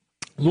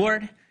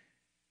Lord,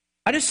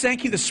 I just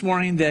thank you this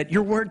morning that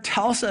your word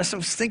tells us, I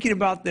was thinking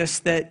about this,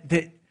 that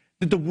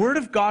the word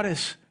of God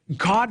is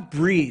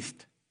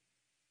God-breathed.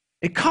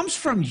 It comes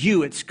from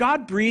you. It's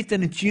God-breathed,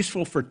 and it's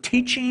useful for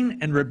teaching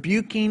and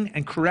rebuking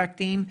and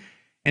correcting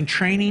and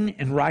training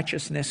in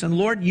righteousness. And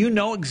Lord, you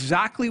know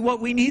exactly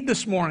what we need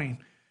this morning.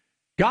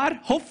 God,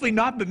 hopefully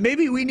not, but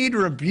maybe we need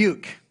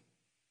rebuke.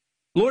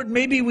 Lord,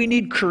 maybe we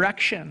need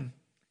correction.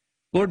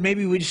 Lord,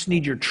 maybe we just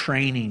need your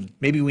training.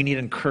 Maybe we need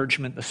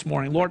encouragement this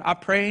morning. Lord, I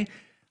pray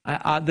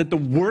that the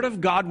word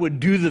of God would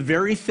do the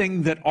very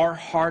thing that our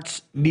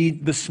hearts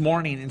need this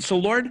morning. And so,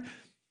 Lord,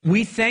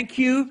 we thank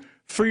you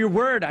for your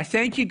word. I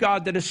thank you,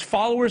 God, that as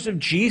followers of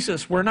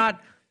Jesus, we're not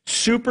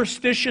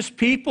superstitious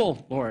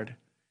people, Lord.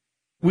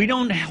 We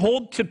don't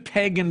hold to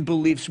pagan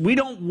beliefs. We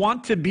don't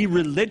want to be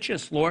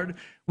religious, Lord.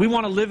 We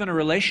want to live in a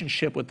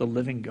relationship with the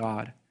living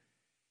God.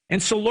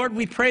 And so, Lord,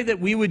 we pray that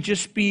we would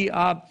just be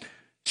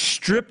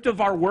stripped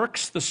of our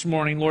works this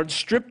morning, Lord,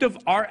 stripped of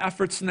our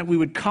efforts, and that we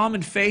would come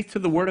in faith to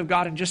the word of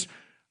God and just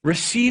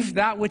receive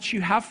that which you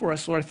have for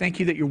us, Lord. I thank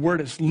you that your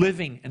word is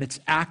living and it's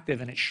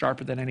active and it's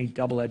sharper than any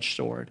double-edged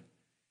sword.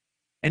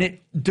 And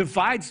it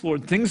divides,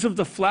 Lord, things of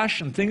the flesh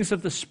and things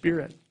of the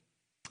spirit.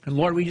 And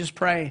Lord, we just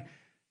pray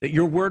that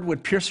your word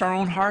would pierce our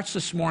own hearts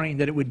this morning,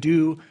 that it would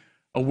do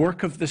a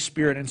work of the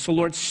Spirit. And so,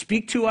 Lord,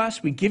 speak to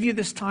us. We give you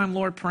this time,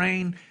 Lord,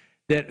 praying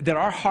that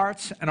our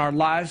hearts and our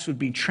lives would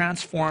be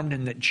transformed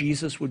and that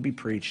Jesus would be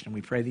preached. And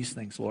we pray these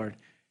things, Lord.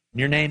 In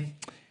your name,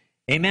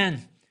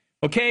 amen.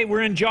 Okay,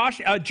 we're in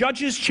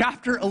Judges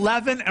chapter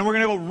 11, and we're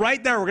going to go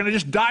right there. We're going to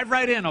just dive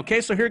right in, okay?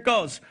 So here it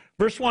goes.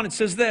 Verse 1, it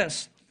says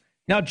this.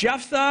 Now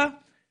Jephthah,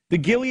 the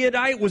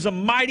Gileadite, was a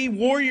mighty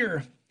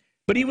warrior,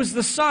 but he was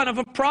the son of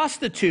a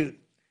prostitute.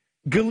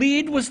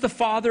 Gilead was the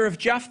father of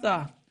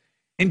Jephthah,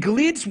 and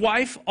Gilead's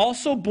wife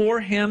also bore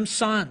him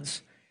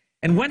sons.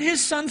 And when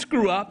his sons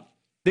grew up,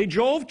 they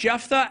drove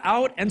Jephthah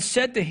out and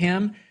said to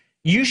him,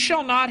 "You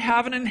shall not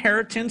have an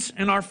inheritance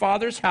in our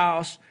father's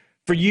house,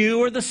 for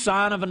you are the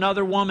son of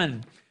another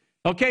woman."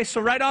 Okay, so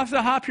right off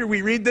the hop here,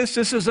 we read this.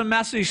 This is a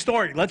messy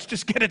story. Let's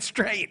just get it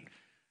straight.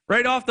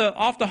 Right off the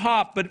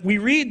hop. But we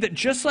read that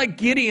just like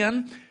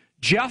Gideon,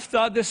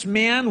 Jephthah, this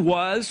man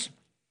was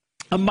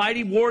a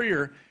mighty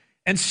warrior.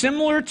 And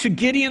similar to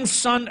Gideon's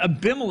son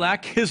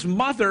Abimelech, his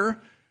mother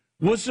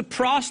was a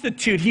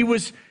prostitute. He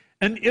was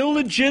an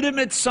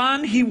illegitimate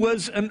son. He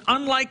was an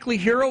unlikely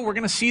hero. We're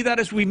going to see that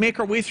as we make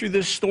our way through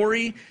this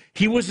story.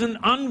 He was an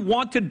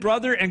unwanted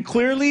brother, and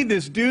clearly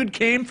this dude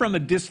came from a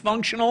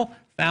dysfunctional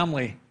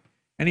family.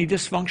 Any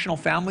dysfunctional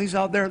families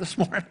out there this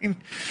morning?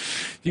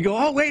 You go,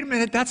 oh, wait a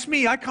minute, that's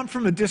me. I come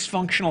from a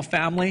dysfunctional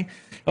family.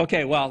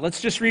 Okay, well, let's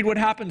just read what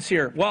happens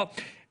here. Well,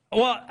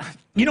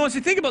 you know, as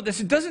you think about this,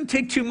 it doesn't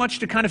take too much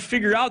to kind of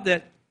figure out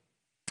that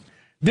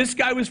this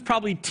guy was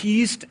probably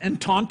teased and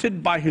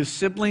taunted by his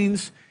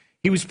siblings.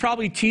 He was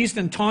probably teased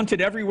and taunted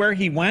everywhere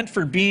he went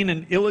for being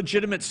an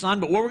illegitimate son.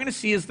 But what we're going to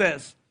see is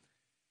this.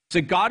 It's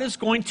that God is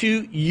going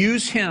to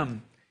use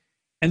him.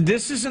 And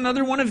this is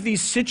another one of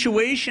these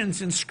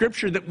situations in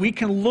Scripture that we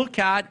can look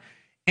at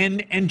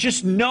and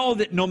just know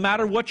that no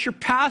matter what your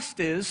past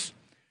is,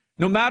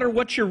 no matter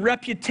what your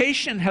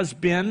reputation has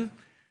been,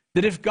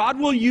 that if God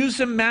will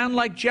use a man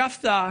like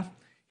Jephthah,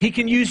 he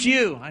can use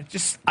you.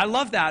 I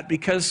love that,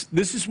 because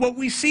this is what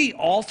we see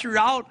all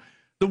throughout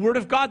the Word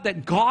of God,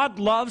 that God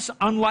loves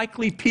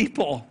unlikely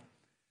people.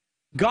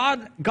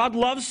 God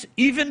loves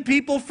even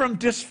people from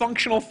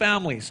dysfunctional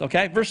families.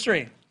 Okay, verse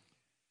 3.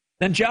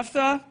 Then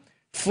Jephthah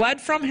fled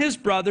from his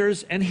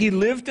brothers, and he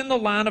lived in the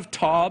land of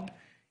Tob,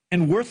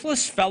 and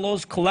worthless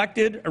fellows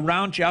collected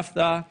around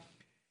Jephthah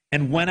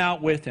and went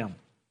out with him.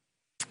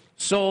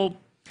 So,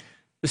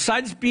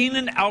 besides being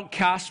an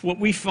outcast,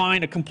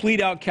 a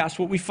complete outcast,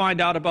 what we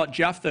find out about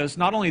Jephthah is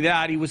not only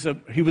that, he was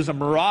a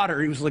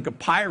marauder, he was like a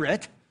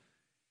pirate,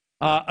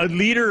 a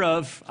leader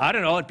of, I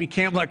don't know, it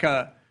became like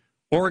a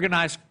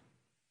organized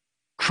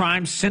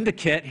crime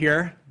syndicate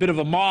here, bit of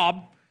a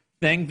mob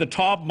thing, the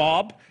Tob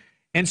mob.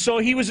 And so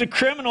he was a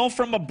criminal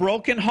from a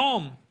broken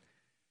home.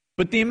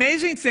 But the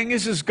amazing thing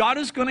is God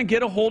is going to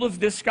get a hold of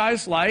this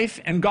guy's life,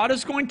 and God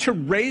is going to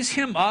raise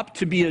him up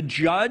to be a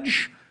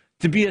judge,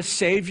 to be a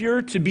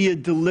savior, to be a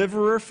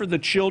deliverer for the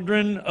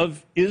children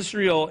of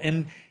Israel.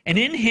 And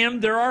in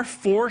him, there are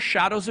four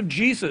shadows of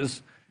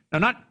Jesus. Now,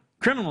 not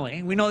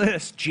criminally. We know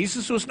this.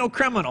 Jesus was no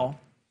criminal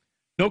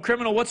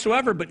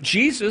whatsoever, but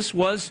Jesus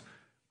was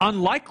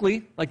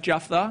unlikely, like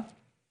Jephthah.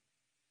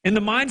 In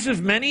the minds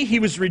of many, he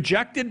was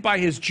rejected by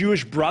his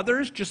Jewish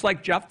brothers, just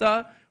like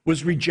Jephthah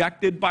was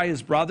rejected by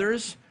his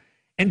brothers.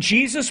 And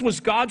Jesus was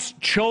God's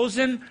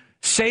chosen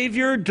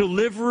savior,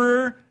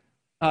 deliverer,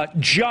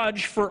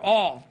 judge for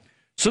all.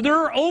 So there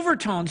are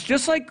overtones,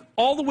 just like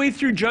all the way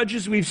through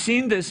Judges we've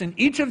seen this. In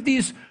each of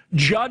these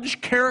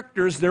judge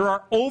characters, there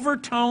are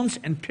overtones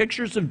and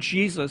pictures of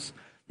Jesus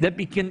that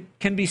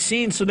can be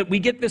seen, so that we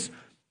get this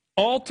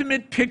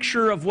ultimate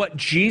picture of what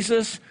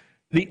Jesus,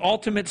 the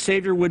ultimate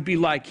Savior, would be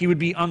like. He would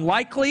be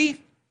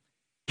unlikely,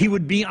 he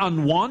would be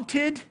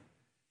unwanted,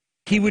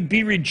 he would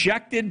be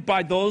rejected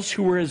by those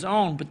who were his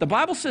own. But the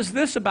Bible says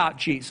this about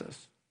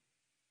Jesus.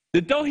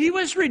 that though he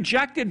was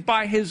rejected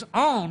by his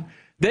own,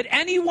 that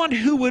anyone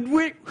who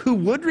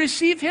would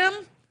receive him,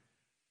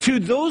 to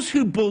those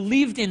who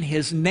believed in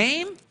his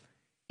name,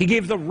 he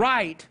gave the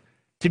right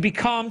to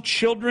become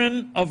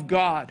children of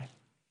God.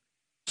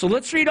 So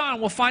let's read on.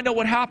 We'll find out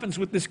what happens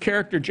with this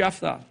character,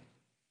 Jephthah.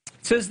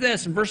 It says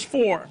this in verse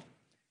 4.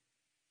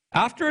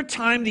 After a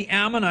time, the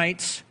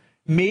Ammonites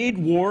made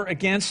war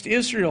against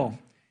Israel.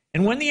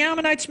 And when the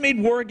Ammonites made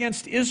war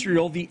against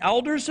Israel, the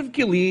elders of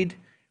Gilead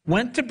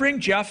went to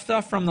bring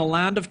Jephthah from the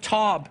land of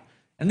Tob.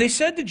 And they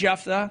said to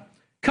Jephthah,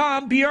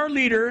 "Come, be our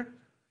leader,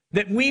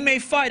 that we may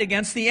fight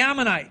against the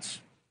Ammonites."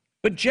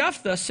 But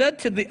Jephthah said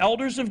to the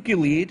elders of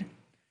Gilead,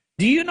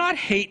 "Do you not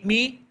hate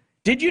me?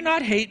 Did you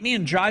not hate me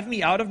and drive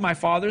me out of my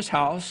father's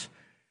house?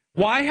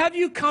 Why have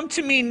you come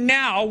to me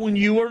now when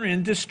you are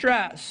in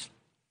distress?"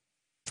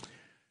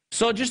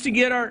 So just to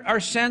get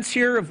our sense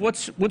here of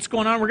what's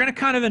going on, we're going to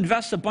kind of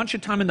invest a bunch of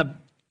time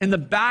in the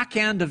back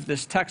end of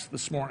this text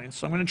this morning.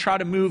 So I'm going to try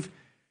to move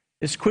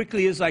as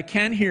quickly as I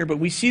can here. But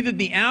we see that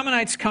the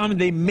Ammonites come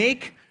and they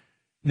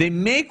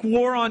make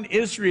war on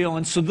Israel.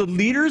 And so the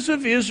leaders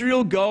of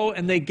Israel go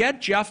and they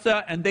get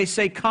Jephthah and they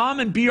say, "Come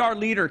and be our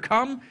leader.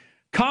 Come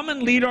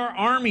and lead our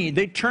army."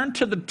 They turn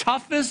to the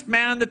toughest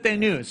man that they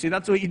knew. See,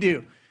 that's what you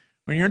do.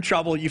 When you're in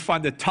trouble, you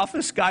find the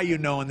toughest guy you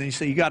know, and then you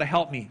say, "You got to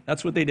help me."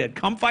 That's what they did.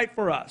 "Come fight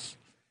for us."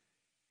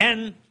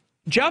 And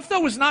Jephthah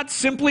was not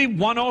simply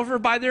won over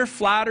by their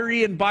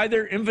flattery and by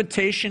their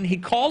invitation. He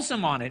calls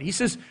them on it. He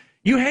says,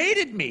 "You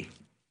hated me.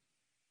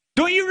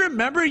 Don't you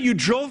remember you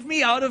drove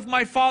me out of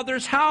my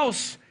father's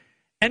house?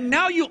 And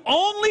now you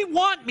only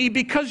want me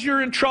because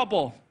you're in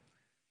trouble."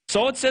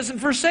 So it says in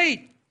verse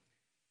 8,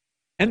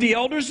 "And the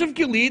elders of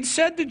Gilead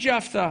said to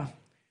Jephthah,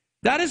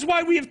 'That is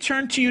why we have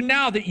turned to you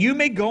now, that you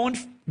may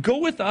go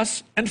with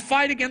us and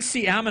fight against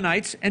the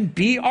Ammonites and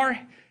be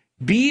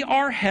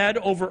our head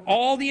over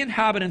all the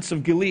inhabitants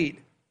of Gilead.'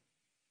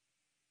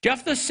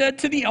 Jephthah said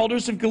to the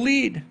elders of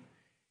Gilead,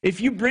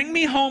 'If you bring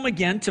me home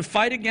again to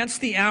fight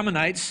against the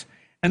Ammonites,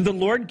 and the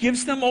Lord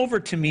gives them over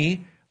to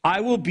me,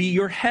 I will be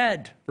your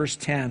head.'" Verse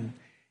 10.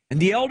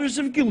 "And the elders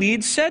of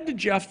Gilead said to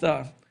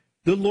Jephthah,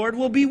 'The Lord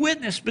will be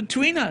witness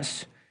between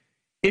us,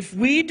 if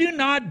we do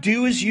not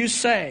do as you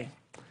say.'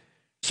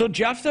 So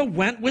Jephthah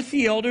went with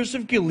the elders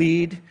of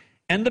Gilead,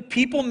 and the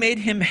people made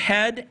him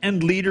head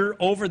and leader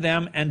over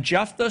them. And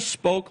Jephthah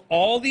spoke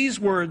all these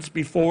words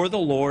before the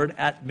Lord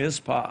at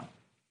Mizpah."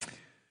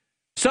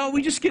 So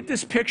we just get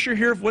this picture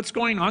here of what's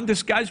going on.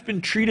 This guy's been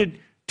treated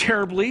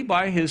terribly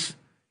by his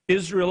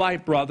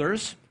Israelite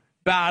brothers,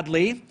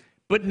 badly,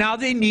 but now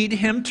they need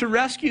him to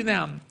rescue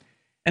them.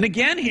 And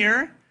again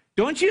here,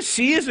 don't you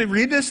see as we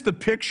read this the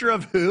picture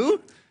of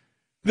who?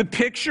 The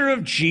picture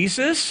of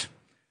Jesus.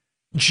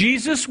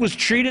 Jesus was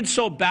treated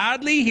so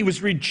badly. He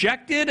was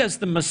rejected as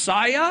the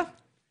Messiah,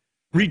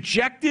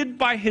 rejected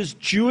by his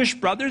Jewish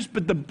brothers.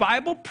 But the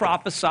Bible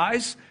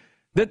prophesies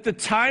that the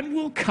time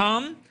will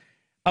come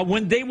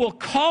when they will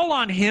call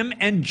on him,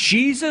 and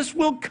Jesus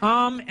will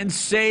come and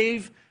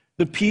save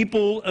the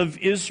people of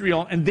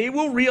Israel. And they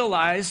will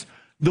realize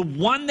the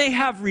one they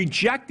have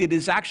rejected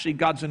is actually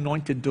God's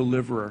anointed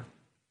deliverer,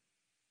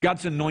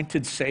 God's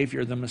anointed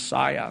Savior, the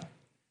Messiah.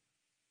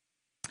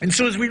 And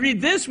so as we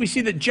read this, we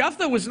see that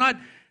Jephthah was not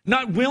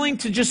willing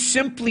to just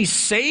simply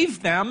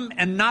save them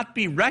and not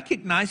be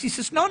recognized. He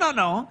says,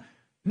 no.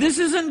 This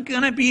isn't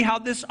going to be how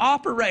this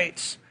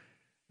operates.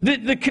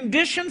 The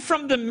condition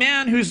from the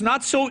man who's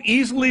not so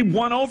easily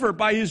won over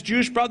by his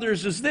Jewish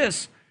brothers is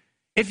this: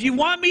 if you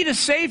want me to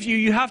save you,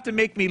 you have to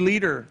make me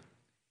leader.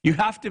 You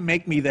have to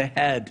make me the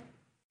head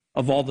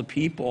of all the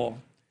people.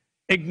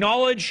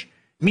 Acknowledge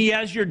me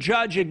as your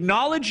judge.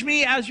 Acknowledge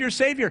me as your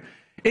Savior.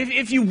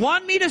 If you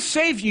want me to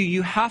save you,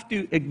 you have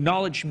to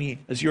acknowledge me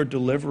as your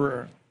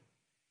deliverer.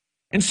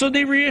 And so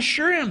they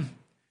reassure him.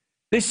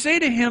 They say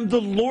to him,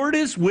 "The Lord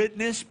is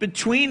witness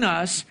between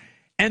us,"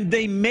 and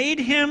they made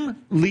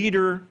him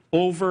leader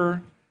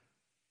over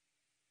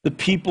the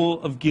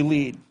people of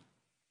Gilead.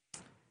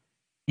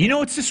 You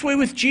know, it's this way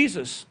with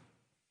Jesus.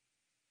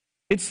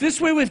 It's this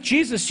way with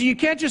Jesus. So you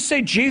can't just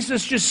say,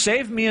 "Jesus, just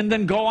save me," and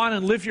then go on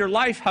and live your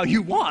life how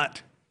you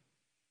want.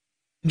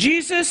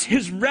 Jesus,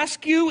 his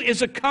rescue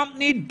is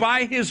accompanied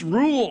by his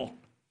rule.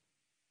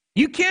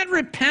 You can't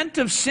repent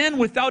of sin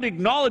without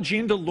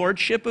acknowledging the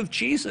lordship of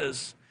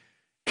Jesus.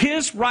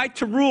 His right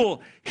to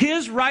rule,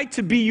 his right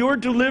to be your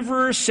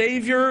deliverer,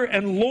 Savior,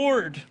 and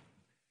Lord.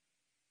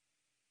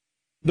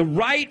 The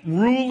right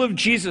rule of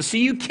Jesus.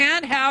 See, you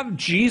can't have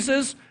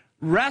Jesus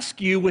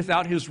rescue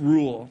without his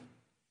rule.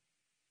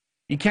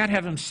 You can't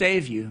have him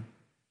save you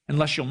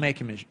unless you'll make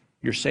him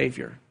your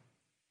Savior.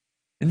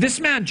 And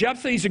this man,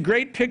 Jephthah, he's a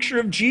great picture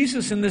of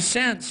Jesus in this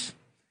sense.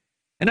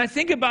 And I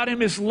think about him,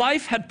 his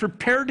life had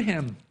prepared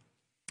him.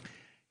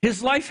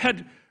 His life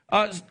had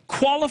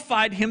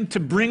qualified him to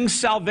bring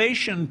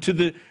salvation to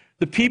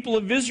the people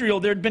of Israel.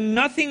 There had been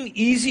nothing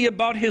easy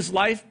about his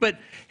life, but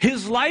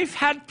his life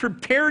had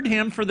prepared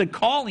him for the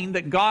calling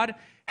that God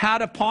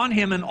had upon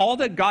him and all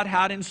that God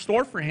had in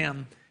store for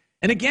him.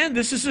 And again,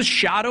 this is a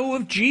shadow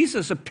of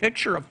Jesus, a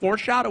picture, a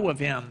foreshadow of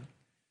him.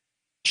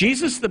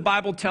 Jesus, the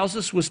Bible tells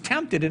us, was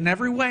tempted in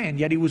every way, and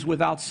yet he was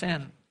without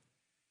sin.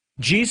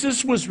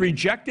 Jesus was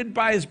rejected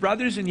by his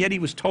brothers, and yet he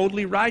was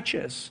totally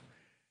righteous.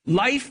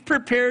 Life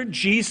prepared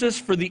Jesus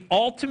for the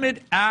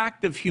ultimate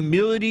act of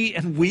humility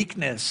and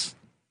weakness,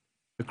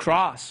 the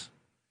cross,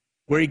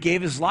 where he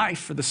gave his life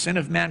for the sin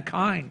of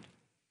mankind.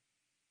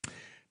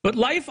 But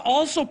life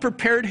also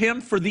prepared him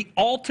for the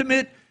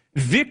ultimate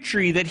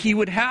victory that he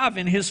would have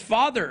in his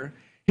Father,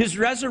 his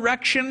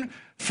resurrection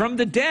from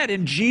the dead.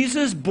 And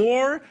Jesus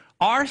bore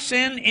our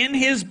sin in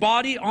his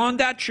body on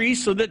that tree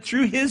so that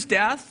through his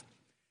death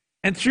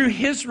and through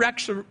his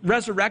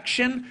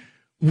resurrection,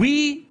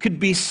 we could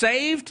be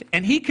saved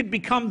and he could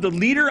become the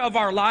leader of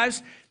our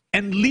lives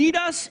and lead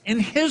us in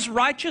his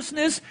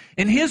righteousness,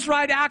 in his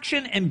right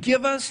action, and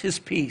give us his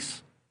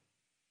peace.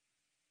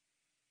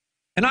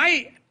 And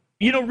I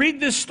read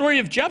this story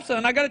of Jephthah,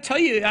 and I got to tell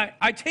you,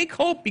 I take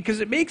hope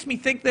because it makes me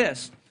think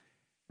this,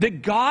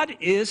 that God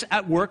is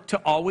at work to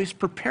always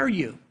prepare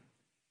you,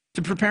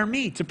 to prepare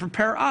me, to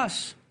prepare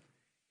us.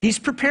 He's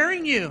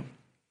preparing you.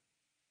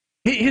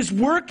 His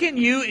work in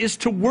you is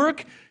to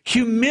work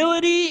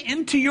humility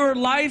into your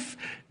life,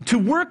 to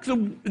work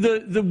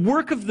the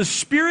work of the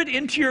Spirit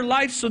into your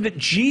life so that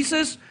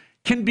Jesus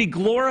can be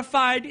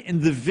glorified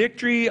in the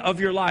victory of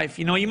your life.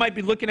 You know, you might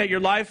be looking at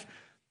your life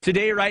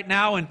today, right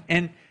now,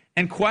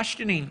 and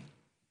questioning,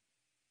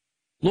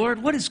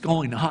 Lord, what is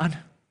going on?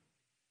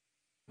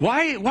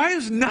 Why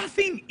is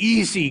nothing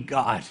easy,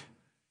 God?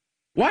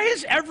 Why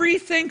is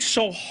everything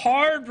so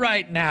hard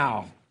right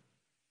now?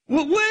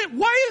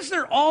 Why is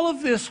there all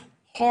of this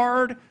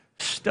hard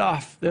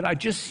stuff that I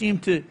just seem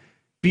to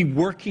be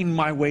working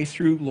my way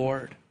through,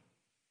 Lord?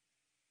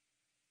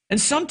 And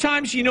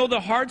sometimes,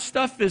 the hard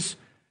stuff is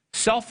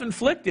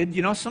self-inflicted.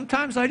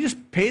 Sometimes I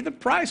just pay the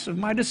price of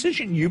my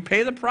decision. You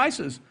pay the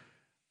prices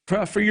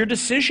for your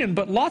decision.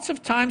 But lots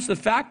of times the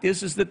fact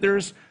is that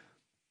there's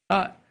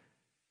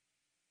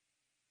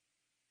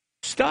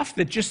stuff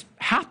that just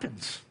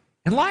happens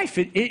in life.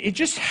 It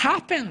just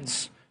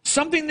happens.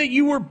 Something that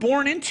you were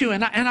born into.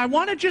 And I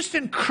want to just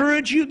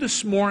encourage you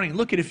this morning.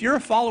 Look, if you're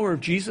a follower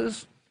of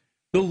Jesus,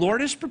 the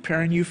Lord is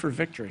preparing you for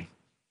victory.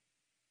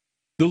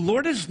 The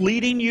Lord is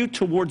leading you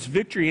towards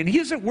victory. And he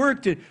is at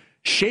work to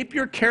shape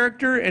your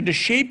character and to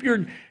shape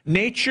your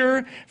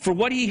nature for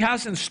what he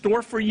has in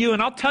store for you.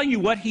 And I'll tell you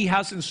what he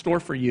has in store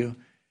for you.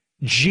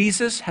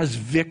 Jesus has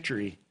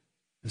victory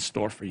in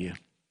store for you.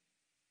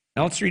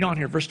 Now let's read on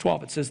here. Verse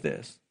 12, it says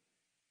this.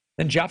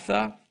 Then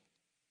Jephthah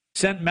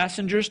sent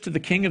messengers to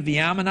the king of the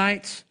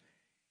Ammonites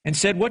and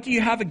said, what do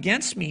you have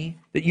against me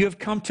that you have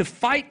come to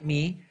fight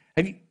me,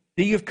 that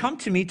you have come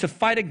to me to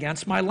fight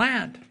against my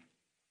land?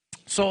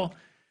 So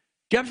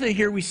Jephthah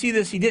here, we see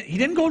this, he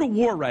didn't go to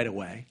war right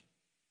away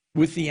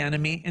with the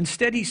enemy.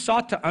 Instead, he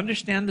sought to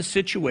understand the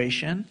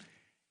situation,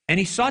 and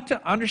he sought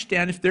to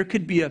understand if there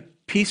could be a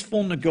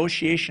peaceful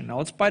negotiation. Now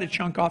let's bite a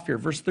chunk off here,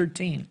 verse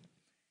 13.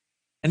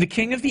 And the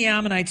king of the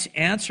Ammonites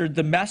answered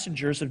the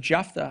messengers of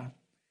Jephthah,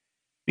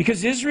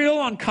 because Israel,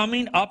 on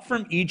coming up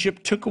from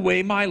Egypt, took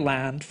away my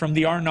land from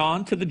the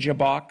Arnon to the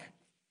Jabbok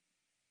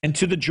and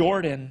to the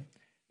Jordan.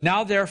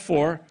 Now,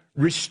 therefore,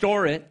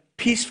 restore it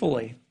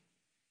peacefully.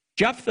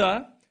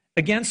 Jephthah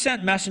again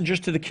sent messengers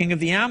to the king of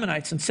the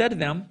Ammonites and said to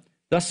them,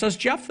 thus says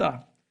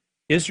Jephthah,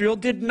 Israel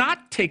did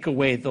not take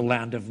away the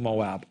land of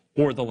Moab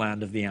or the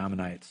land of the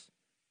Ammonites.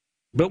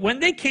 But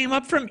when they came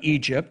up from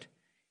Egypt,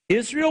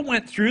 Israel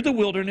went through the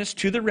wilderness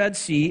to the Red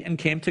Sea and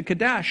came to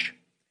Kadesh.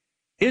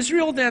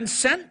 Israel then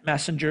sent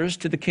messengers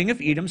to the king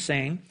of Edom,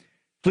 saying,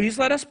 please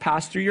let us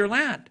pass through your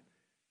land.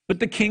 But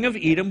the king of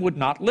Edom would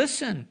not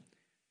listen.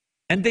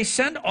 And they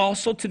sent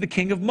also to the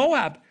king of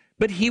Moab,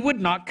 but he would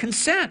not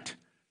consent.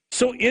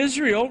 So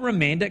Israel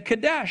remained at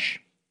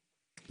Kadesh.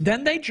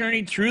 Then they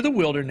journeyed through the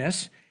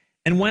wilderness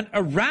and went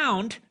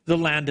around the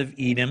land of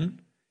Edom,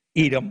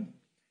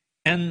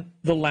 and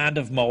the land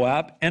of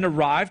Moab, and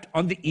arrived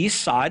on the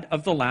east side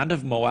of the land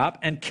of Moab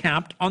and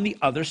camped on the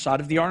other side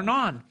of the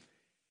Arnon.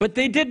 But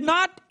they did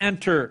not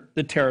enter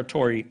the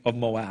territory of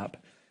Moab,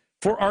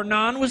 for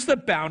Arnon was the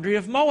boundary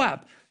of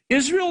Moab.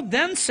 Israel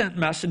then sent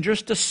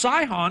messengers to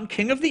Sihon,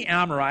 king of the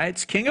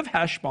Amorites, king of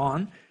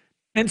Heshbon,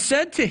 and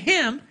said to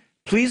him,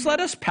 please let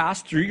us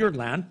pass through your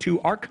land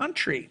to our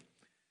country.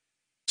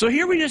 So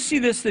here we just see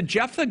this, that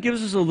Jephthah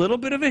gives us a little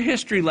bit of a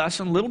history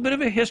lesson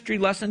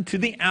to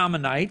the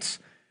Ammonites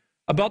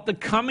about the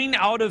coming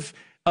out of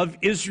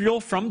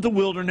Israel from the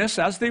wilderness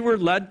as they were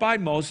led by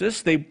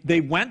Moses.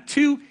 They went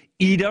to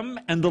Edom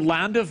and the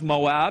land of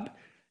Moab,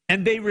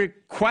 and they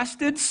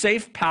requested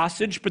safe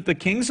passage, but the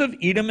kings of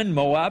Edom and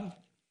Moab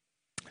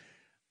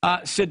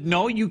said,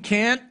 no, you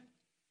can't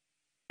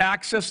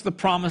access the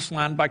promised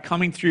land by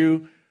coming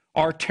through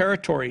our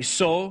territory.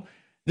 So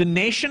the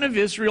nation of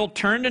Israel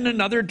turned in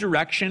another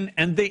direction,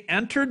 and they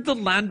entered the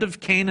land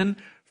of Canaan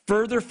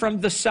further from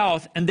the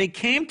south, and they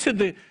came to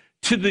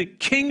the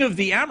king of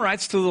the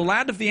Amorites, to the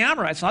land of the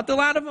Amorites, not the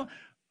land of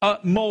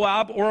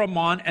Moab or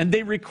Ammon, and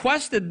they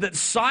requested that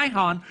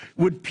Sihon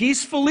would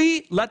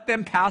peacefully let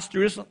them pass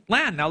through his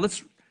land. Now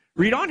let's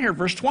read on here,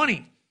 verse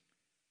 20.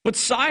 But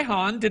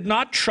Sihon did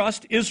not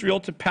trust Israel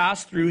to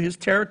pass through his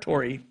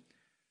territory.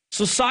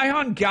 So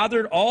Sihon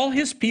gathered all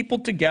his people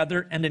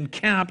together and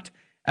encamped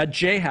at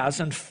Jahaz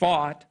and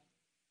fought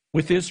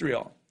with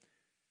Israel.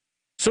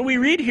 So we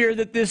read here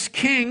that this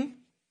king,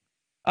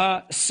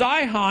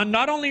 Sihon,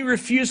 not only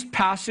refused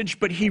passage,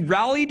 but he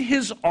rallied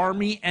his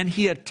army and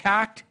he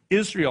attacked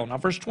Israel. Now,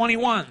 verse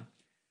 21.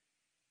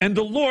 And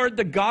the Lord,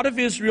 the God of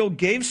Israel,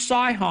 gave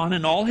Sihon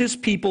and all his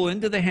people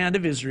into the hand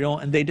of Israel,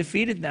 and they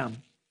defeated them.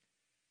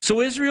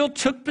 So Israel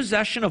took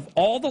possession of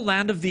all the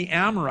land of the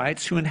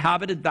Amorites who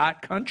inhabited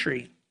that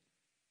country.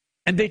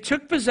 And they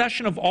took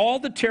possession of all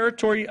the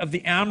territory of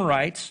the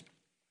Amorites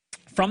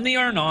from the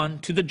Arnon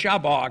to the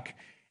Jabbok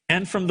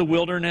and from the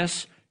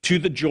wilderness to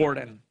the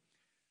Jordan.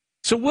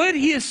 So what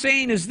he is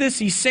saying is this.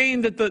 He's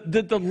saying that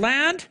the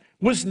land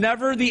was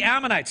never the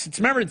Ammonites.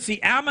 Remember, it's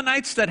the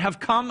Ammonites that have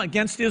come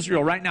against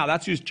Israel right now.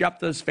 That's who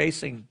Jephthah is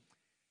facing.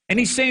 And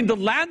he's saying the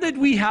land that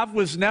we have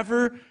was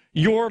never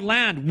your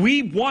land.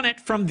 We won it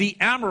from the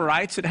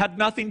Amorites. It had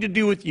nothing to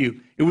do with you.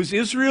 It was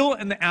Israel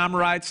and the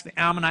Amorites. The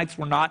Ammonites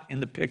were not in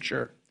the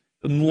picture.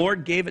 The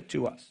Lord gave it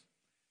to us.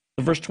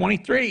 So verse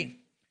 23.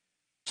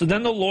 So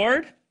then the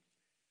Lord,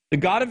 the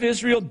God of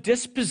Israel,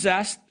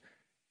 dispossessed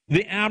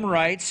the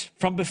Amorites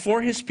from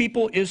before his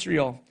people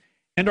Israel.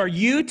 And are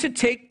you to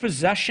take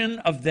possession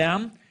of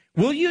them?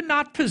 Will you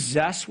not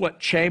possess what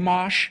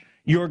Chemosh,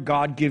 your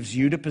God, gives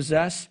you to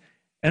possess?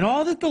 And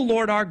all that the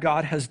Lord our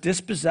God has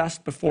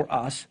dispossessed before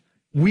us,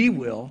 we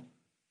will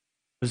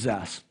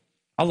possess.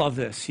 I love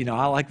this.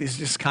 I like this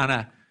just kind of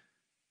a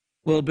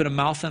little bit of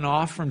mouthing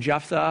off from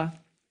Jephthah.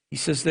 He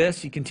says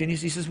this, he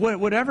continues, he says,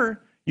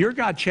 whatever your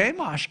God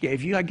Chemosh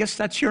gave you, I guess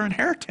that's your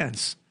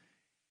inheritance.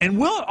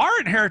 And our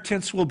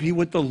inheritance will be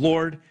what the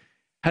Lord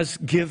has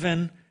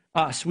given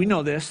us. We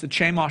know this, that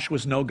Chemosh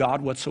was no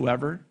God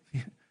whatsoever.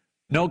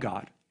 No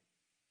God.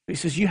 He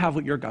says, you have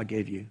what your God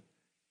gave you,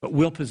 but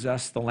we'll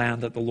possess the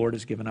land that the Lord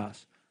has given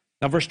us.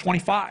 Now, verse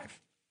 25.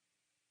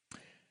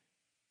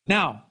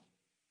 Now,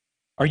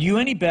 are you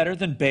any better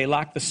than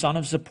Balak, the son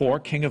of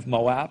Zippor, king of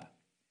Moab?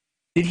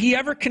 Did he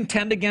ever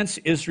contend against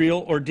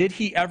Israel, or did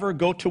he ever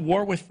go to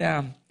war with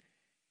them?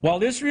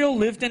 While Israel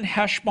lived in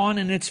Heshbon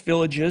and its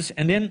villages,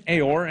 and in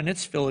Aor and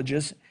its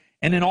villages,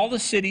 and in all the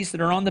cities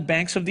that are on the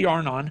banks of the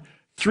Arnon,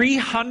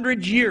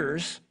 300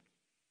 years,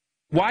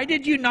 why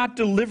did you not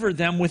deliver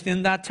them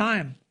within that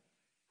time?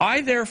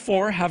 I,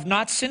 therefore, have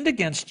not sinned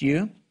against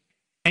you,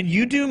 and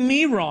you do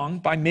me wrong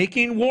by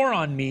making war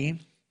on me.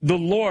 The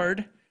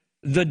Lord,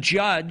 the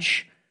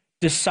judge,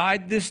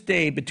 decide this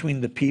day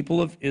between the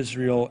people of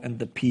Israel and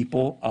the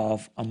people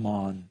of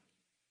Ammon.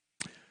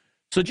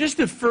 So just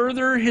to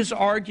further his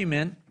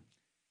argument,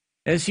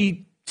 as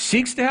he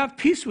seeks to have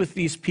peace with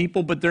these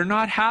people, but they're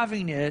not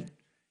having it,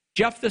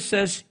 Jephthah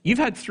says, you've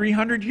had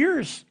 300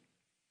 years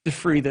to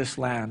free this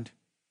land.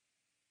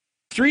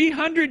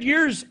 300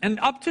 years, and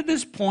up to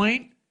this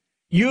point,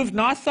 you have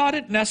not thought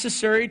it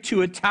necessary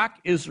to attack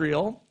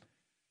Israel,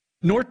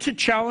 nor to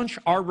challenge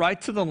our right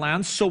to the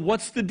land. So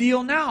what's the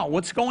deal now?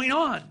 What's going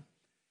on?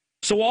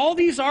 So all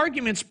these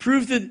arguments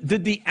prove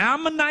that the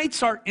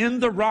Ammonites are in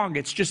the wrong.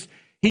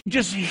 He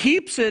just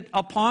heaps it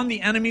upon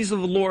the enemies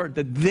of the Lord,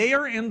 that they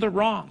are in the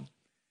wrong.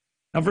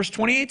 Now verse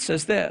 28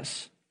 says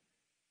this,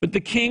 but the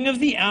king of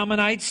the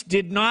Ammonites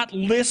did not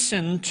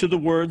listen to the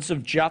words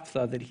of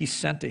Jephthah that he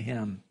sent to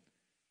him.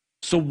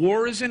 So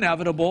war is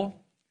inevitable.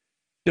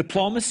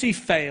 Diplomacy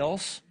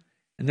fails.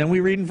 And then we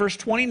read in verse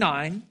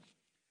 29,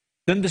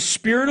 then the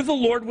Spirit of the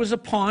Lord was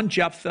upon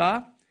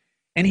Jephthah,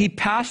 and he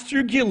passed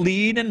through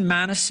Gilead and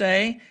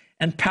Manasseh,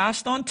 and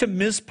passed on to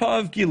Mizpah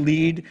of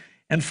Gilead,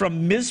 and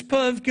from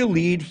Mizpah of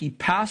Gilead he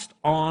passed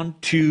on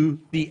to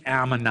the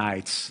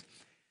Ammonites.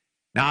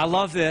 Now I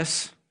love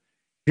this.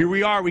 Here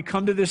we are, we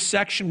come to this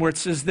section where it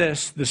says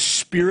this, the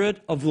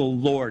Spirit of the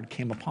Lord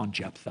came upon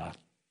Jephthah.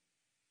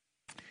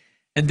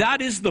 And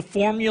that is the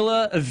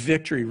formula of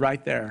victory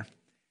right there.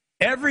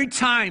 Every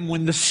time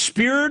when the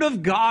Spirit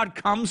of God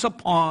comes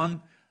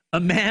upon a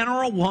man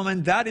or a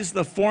woman, that is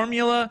the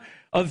formula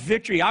of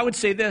victory. I would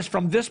say this,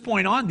 from this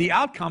point on, the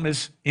outcome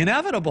is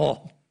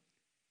inevitable.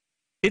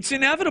 It's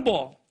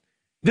inevitable.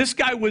 This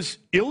guy was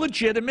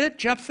illegitimate,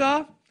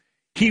 Jephthah.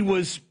 He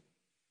was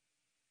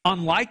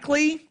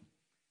unlikely.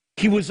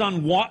 He was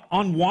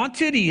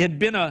unwanted. He had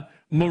been a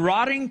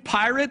marauding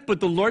pirate, but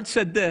the Lord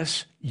said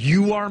this,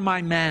 you are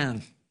my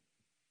man.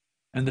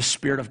 And the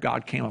Spirit of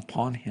God came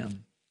upon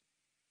him.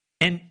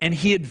 And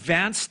he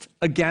advanced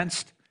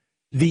against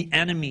the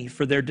enemy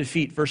for their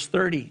defeat. Verse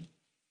 30.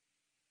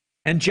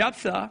 And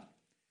Jephthah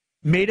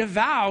made a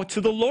vow to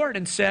the Lord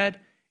and said,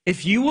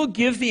 if you will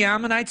give the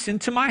Ammonites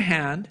into my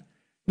hand,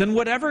 then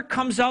whatever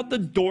comes out the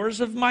doors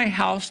of my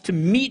house to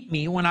meet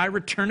me when I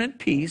return in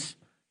peace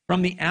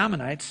from the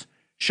Ammonites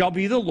shall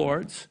be the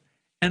Lord's,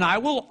 and I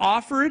will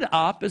offer it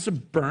up as a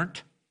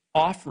burnt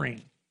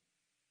offering.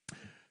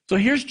 So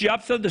here's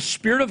Jephthah. The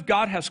Spirit of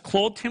God has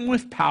clothed him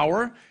with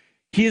power.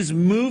 He is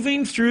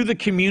moving through the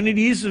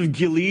communities of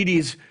Gilead.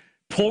 He's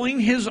pulling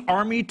his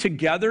army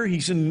together.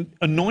 He's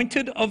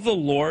anointed of the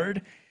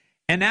Lord.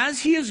 And as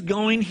he is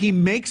going, he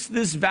makes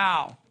this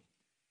vow.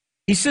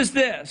 He says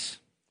this,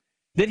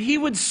 that he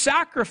would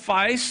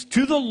sacrifice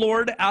to the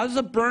Lord as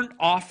a burnt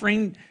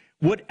offering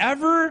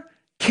whatever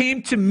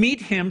came to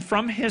meet him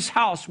from his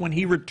house when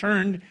he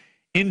returned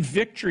in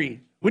victory,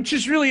 which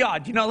is really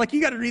odd. You know, like you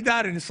got to read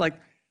that and it's like,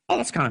 oh,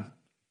 that's kind of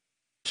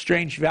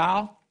strange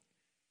vow.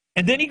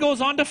 And then he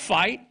goes on to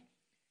fight.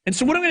 And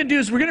so what I'm going to do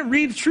is we're going to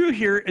read through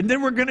here and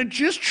then we're going to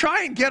just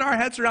try and get our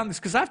heads around this,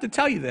 because I have to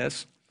tell you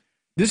this.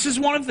 This is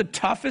one of the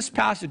toughest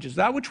passages.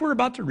 That which we're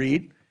about to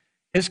read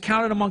is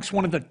counted amongst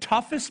one of the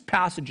toughest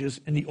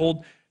passages in the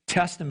Old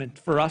Testament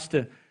for us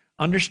to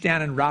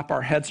understand and wrap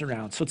our heads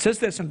around. So it says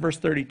this in verse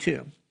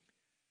 32.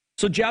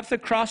 So Jephthah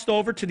crossed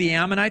over to the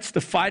Ammonites to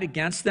fight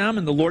against them,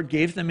 and the Lord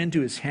gave them into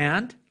his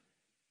hand.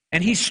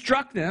 And he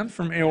struck them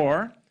from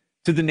Aor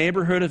to the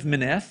neighborhood of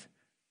Minnith,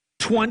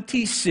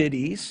 20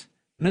 cities,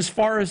 and as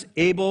far as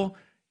Abel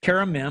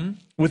Keramim,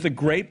 with a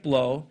great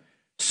blow.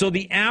 So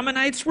the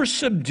Ammonites were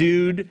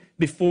subdued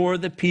before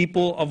the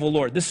people of the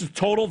Lord. This is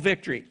total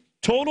victory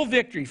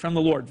from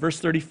the Lord. Verse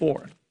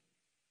 34.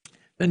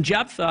 Then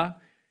Jephthah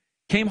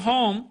came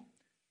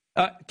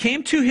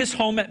to his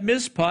home at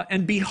Mizpah,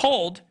 and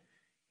behold,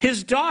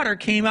 his daughter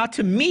came out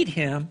to meet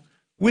him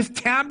with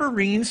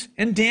tambourines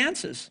and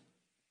dances.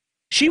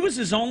 She was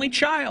his only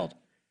child.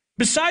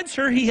 Besides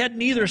her, he had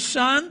neither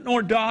son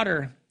nor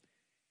daughter.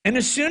 And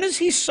as soon as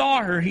he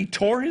saw her, he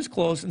tore his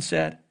clothes and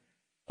said,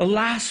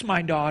 Alas,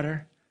 my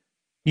daughter,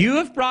 you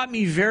have brought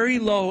me very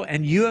low,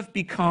 and you have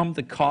become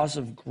the cause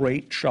of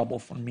great trouble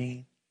for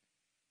me.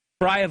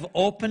 For I have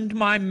opened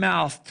my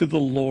mouth to the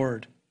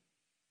Lord,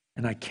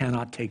 and I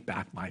cannot take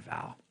back my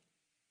vow.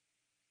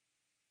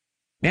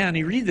 Man,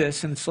 you read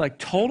this, and it's like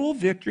total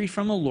victory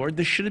from the Lord.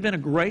 This should have been a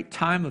great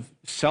time of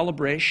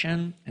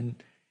celebration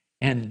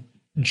and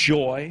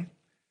joy.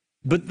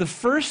 But the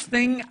first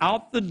thing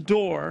out the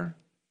door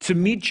to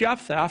meet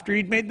Jephthah after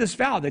he'd made this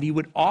vow that he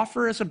would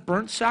offer as a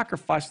burnt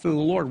sacrifice to the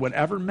Lord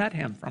whatever met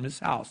him from his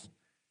house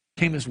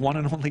came his one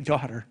and only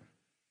daughter.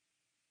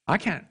 I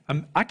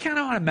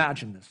cannot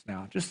imagine this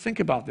now. Just think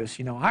about this.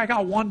 You know, I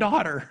got one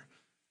daughter.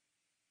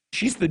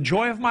 She's the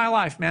joy of my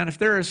life, man. If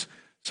there is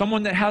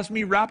someone that has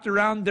me wrapped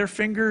around their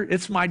finger,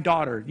 it's my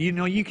daughter. You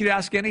know, you could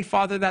ask any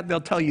father that, they'll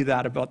tell you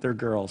that about their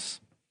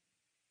girls.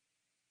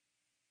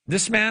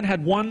 This man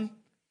had one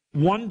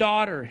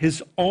daughter,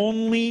 his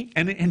only,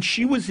 and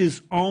she was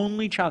his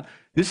only child.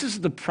 This is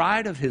the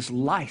pride of his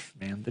life,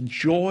 man, the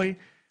joy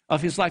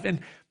of his life.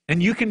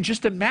 And you can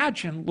just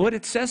imagine what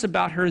it says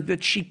about her,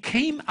 that she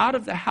came out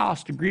of the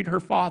house to greet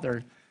her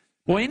father.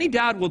 Boy, any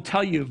dad will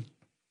tell you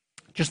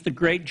just the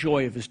great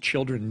joy of his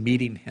children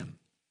meeting him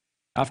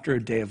after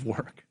a day of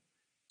work.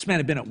 This man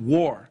had been at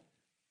war.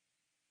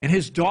 And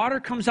his daughter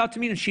comes out to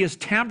meet him, and she has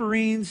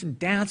tambourines and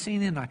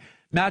dancing, and I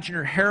imagine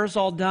her hair's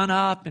all done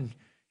up, and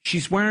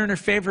she's wearing her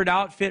favorite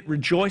outfit,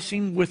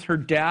 rejoicing with her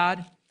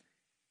dad.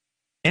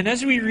 And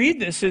as we read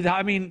this,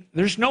 I mean,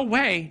 there's no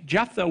way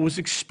Jephthah was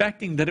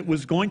expecting that it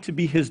was going to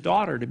be his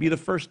daughter to be the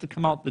first to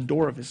come out the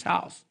door of his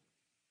house.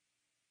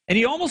 And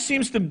he almost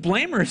seems to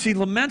blame her as he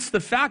laments the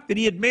fact that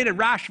he had made a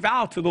rash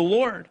vow to the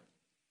Lord.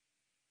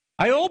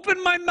 I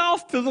opened my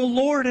mouth to the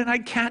Lord and I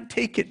can't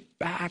take it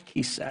back,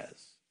 he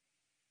says.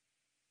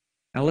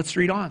 Now let's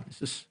read on.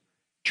 This is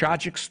a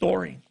tragic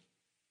story.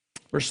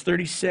 Verse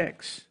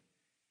 36.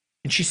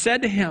 And she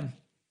said to him,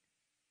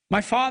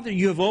 My father,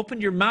 you have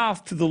opened your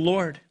mouth to the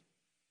Lord.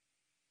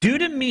 Do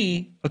to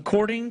me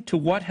according to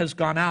what has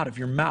gone out of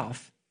your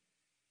mouth,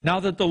 now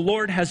that the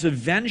Lord has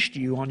avenged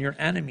you on your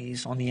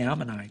enemies, on the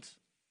Ammonites.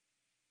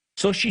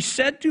 So she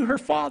said to her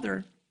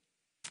father,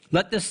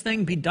 Let this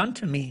thing be done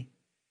to me.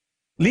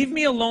 Leave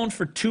me alone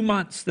for 2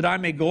 months, that I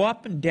may go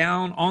up and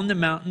down on the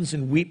mountains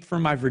and weep for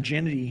my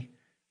virginity,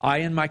 I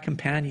and my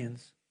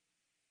companions.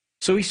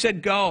 So he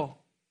said, Go.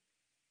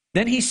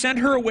 Then he sent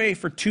her away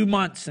for 2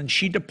 months, and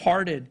she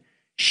departed,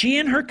 she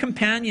and her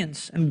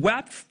companions, and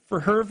wept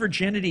for her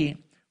virginity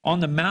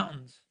on the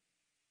mountains.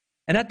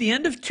 And at the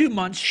end of 2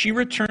 months, she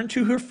returned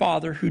to her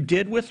father, who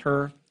did with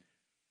her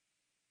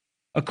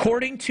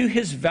according to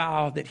his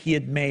vow that he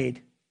had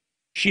made.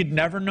 She had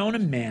never known a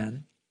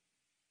man,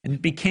 and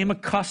it became a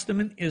custom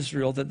in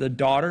Israel that the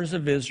daughters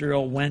of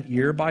Israel went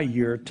year by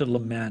year to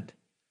lament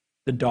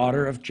the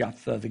daughter of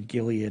Jephthah the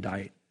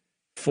Gileadite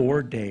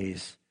 4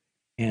 days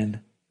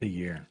in the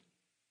year.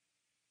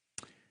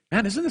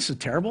 Man, isn't this a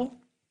terrible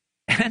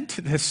end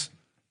to this?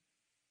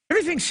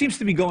 Everything seems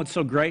to be going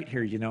so great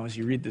here, you know, as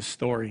you read this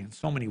story in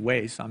so many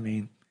ways. I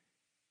mean,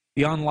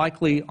 the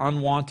unlikely,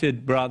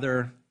 unwanted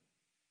brother,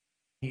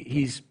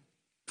 he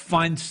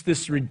finds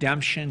this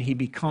redemption. He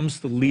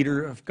becomes the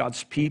leader of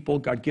God's people.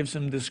 God gives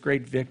him this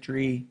great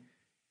victory.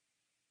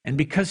 And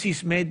because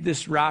he's made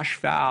this rash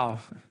vow,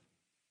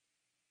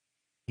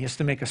 he has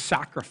to make a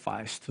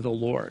sacrifice to the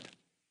Lord.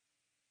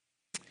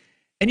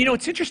 And you know,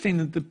 it's interesting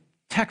that the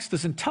text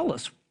doesn't tell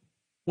us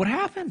what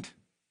happened.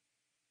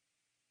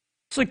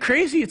 It's like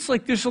crazy. It's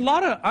like there's a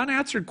lot of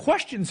unanswered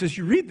questions as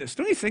you read this.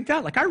 Don't you think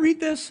that? Like I read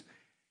this,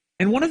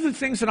 and one of the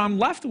things that I'm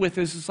left with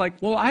is like,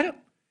 well,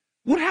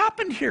 what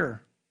happened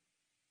here?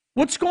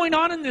 What's going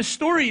on in this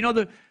story? You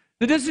know,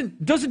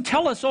 It doesn't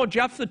tell us, oh,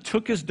 Jephthah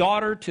took his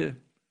daughter to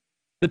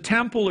the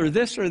temple or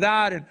this or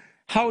that, and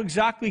how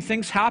exactly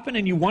things happen.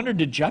 And you wonder,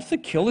 did Jephthah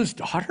kill his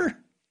daughter?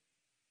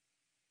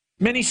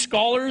 Many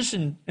scholars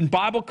and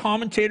Bible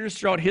commentators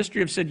throughout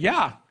history have said,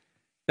 yeah,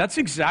 that's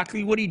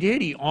exactly what he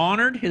did. He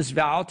honored his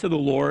vow to the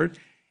Lord,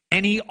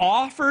 and he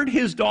offered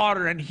his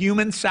daughter in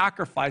human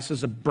sacrifice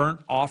as a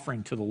burnt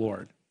offering to the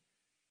Lord.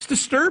 It's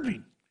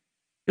disturbing.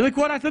 You're like,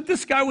 what? I thought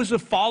this guy was a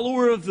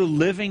follower of the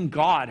living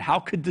God. How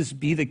could this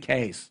be the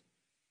case?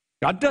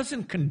 God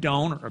doesn't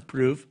condone or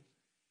approve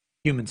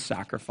human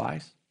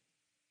sacrifice.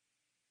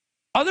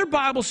 Other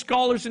Bible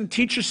scholars and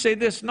teachers say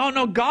this,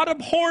 no, God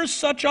abhors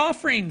such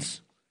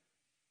offerings.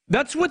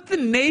 That's what the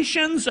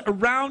nations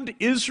around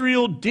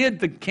Israel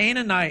did, the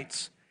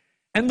Canaanites.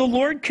 And the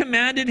Lord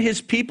commanded his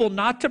people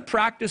not to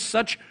practice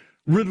such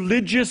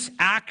religious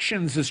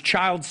actions as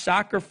child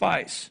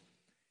sacrifice.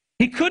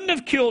 He couldn't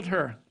have killed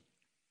her.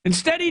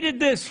 Instead, he did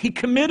this. He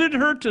committed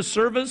her to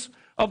service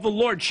of the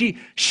Lord. She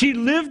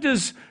lived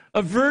as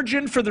a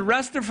virgin for the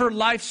rest of her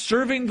life,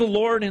 serving the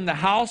Lord in the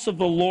house of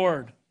the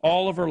Lord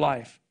all of her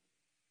life.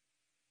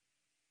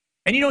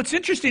 And you know, it's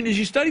interesting as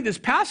you study this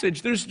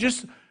passage, there's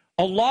just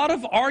a lot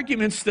of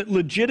arguments that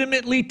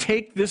legitimately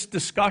take this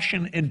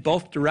discussion in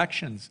both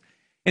directions.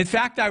 In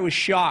fact, I was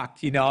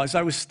shocked, as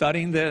I was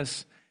studying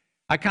this,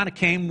 I kind of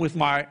came with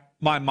my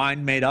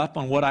mind made up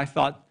on what I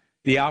thought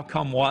the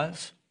outcome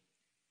was.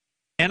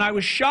 And I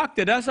was shocked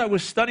that as I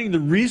was studying, the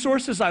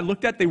resources I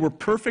looked at, they were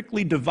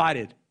perfectly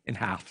divided in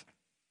half.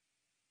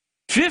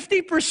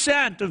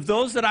 50% of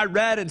those that I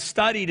read and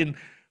studied and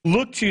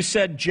looked to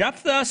said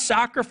Jephthah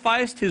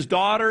sacrificed his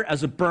daughter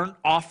as a burnt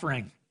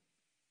offering.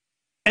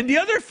 And the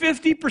other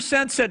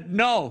 50% said,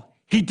 no,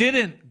 he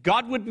didn't.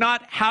 God would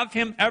not have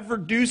him ever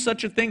do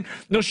such a thing.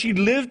 No, she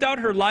lived out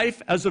her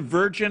life as a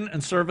virgin in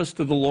service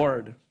to the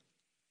Lord.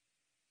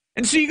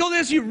 And so you go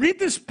as you read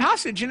this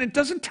passage and it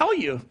doesn't tell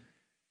you.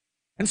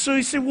 And so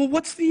you say, well,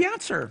 what's the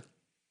answer?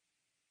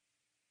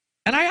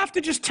 And I have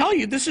to just tell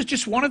you, this is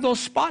just one of those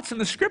spots in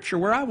the scripture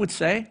where I would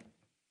say,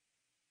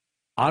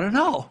 I don't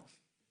know.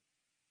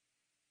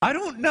 I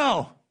don't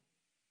know.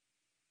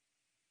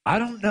 I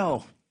don't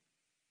know.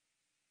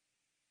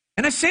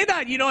 And I say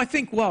that, I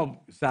think,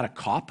 well, is that a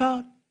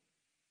cop-out?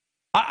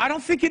 I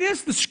don't think it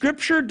is. The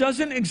scripture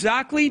doesn't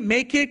exactly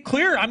make it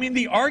clear. I mean,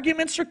 the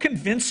arguments are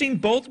convincing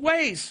both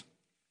ways.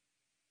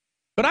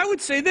 But I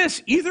would say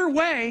this, either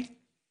way,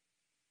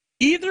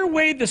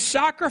 the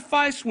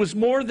sacrifice was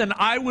more than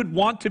I would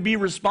want to be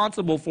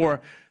responsible for.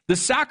 The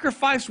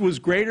sacrifice was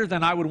greater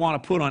than I would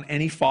want to put on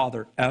any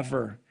father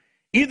ever.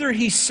 Either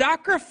he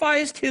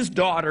sacrificed his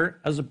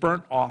daughter as a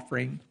burnt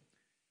offering,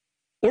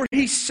 or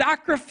he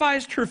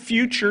sacrificed her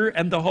future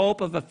and the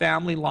hope of a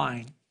family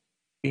line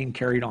being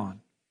carried on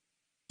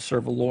to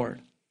serve the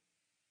Lord.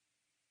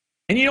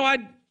 And I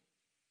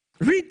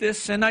read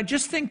this and I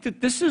just think that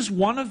this is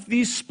one of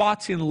these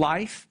spots in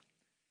life.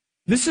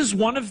 This is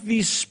one of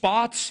these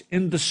spots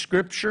in the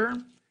scripture.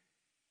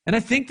 And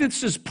I think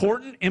this is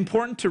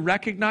important to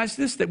recognize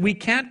this, that we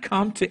can't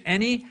come to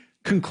any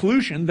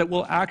conclusion that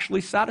will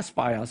actually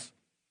satisfy us.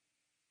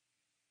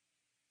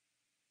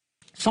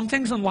 Some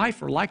things in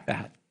life are like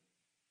that.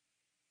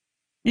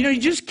 You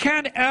just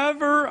can't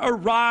ever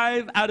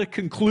arrive at a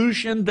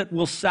conclusion that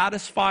will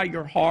satisfy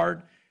your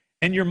heart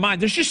and your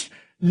mind. There's just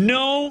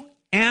no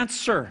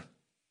answer.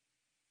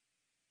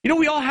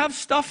 We all have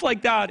stuff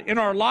like that in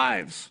our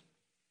lives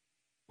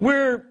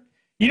where,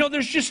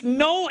 there's just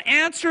no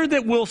answer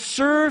that will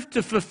serve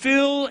to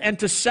fulfill and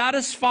to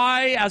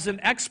satisfy as an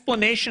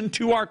explanation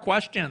to our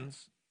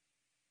questions.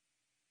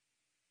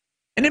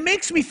 And it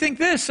makes me think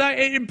this,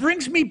 it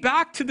brings me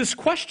back to this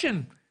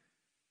question.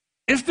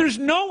 If there's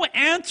no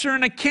answer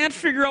and I can't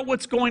figure out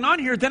what's going on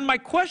here, then my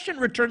question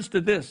returns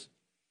to this.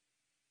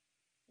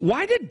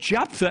 Why did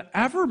Jephthah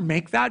ever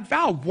make that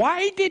vow?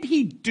 Why did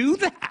he do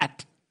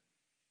that?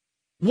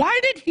 Why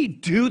did he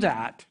do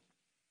that?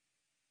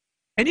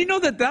 And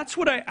that's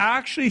what I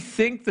actually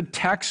think the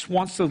text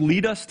wants to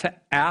lead us to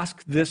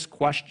ask this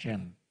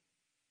question.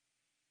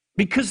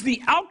 Because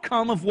the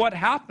outcome of what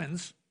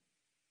happens,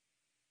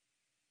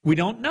 we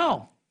don't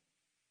know.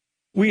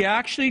 We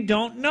actually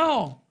don't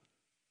know.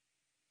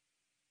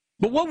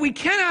 But what we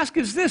can ask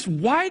is this,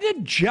 why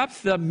did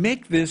Jephthah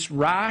make this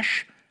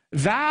rash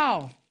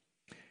vow?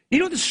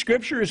 The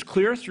scripture is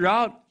clear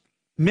throughout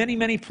many,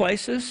 many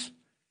places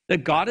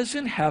that God is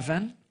in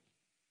heaven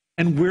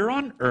and we're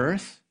on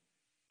earth,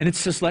 and it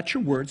says, let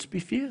your words be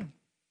few.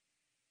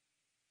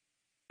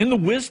 In the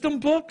wisdom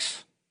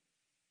books,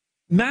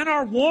 men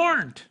are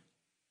warned.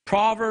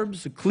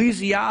 Proverbs,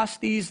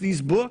 Ecclesiastes,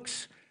 these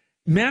books,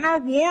 men are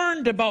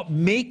warned about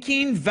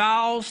making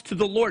vows to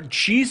the Lord.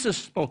 Jesus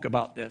spoke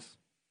about this.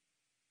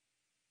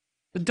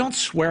 But don't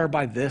swear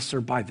by this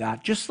or by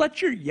that. Just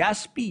let your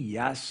yes be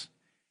yes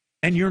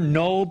and your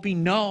no be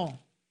no.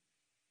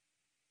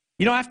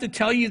 I have to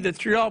tell you that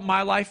throughout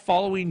my life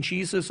following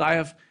Jesus,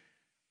 I've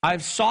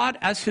sought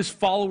as his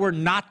follower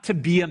not to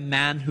be a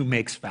man who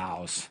makes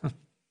vows.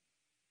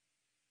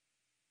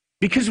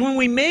 Because when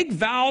we make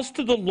vows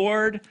to the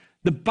Lord,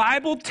 The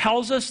Bible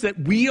tells us that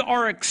we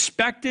are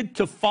expected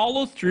to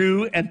follow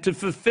through and to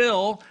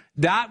fulfill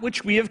that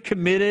which we have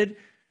committed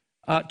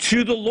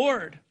to the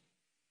Lord.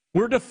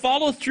 We're to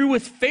follow through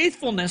with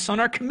faithfulness on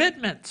our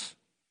commitments.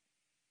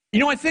 You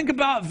know, I think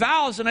about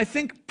vows, and I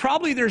think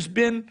probably there's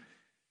been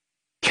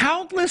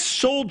countless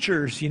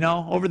soldiers,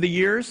 over the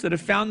years that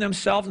have found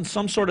themselves in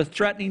some sort of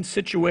threatening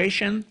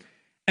situation,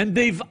 and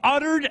they've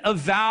uttered a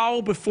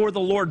vow before the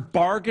Lord,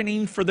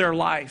 bargaining for their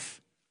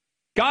life.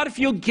 God, if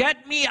you'll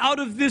get me out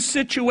of this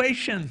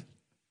situation,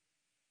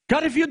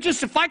 God,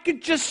 if I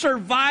could just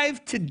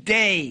survive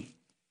today,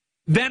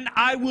 then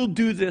I will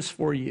do this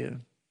for you.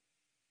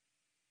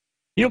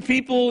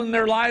 People in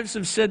their lives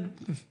have said,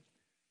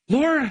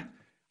 Lord,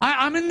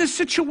 I'm in this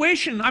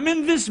situation. I'm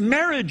in this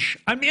marriage.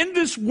 I'm in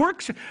this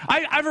work.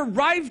 I've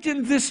arrived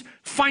in this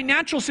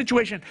financial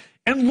situation.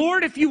 And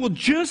Lord, if you will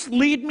just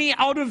lead me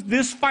out of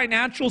this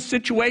financial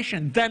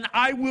situation, then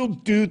I will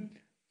do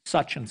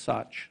such and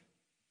such.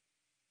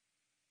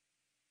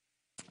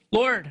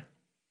 Lord,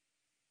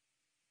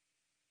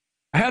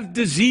 I have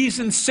disease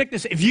and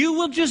sickness. If you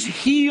will just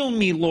heal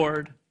me,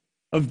 Lord,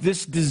 of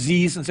this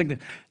disease and sickness,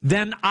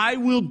 then I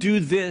will do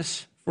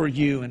this for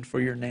you and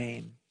for your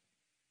name.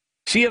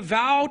 See, a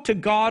vow to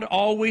God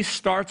always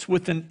starts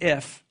with an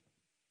if.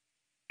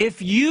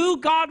 If you,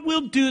 God,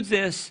 will do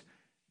this,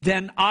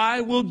 then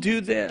I will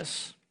do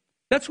this.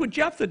 That's what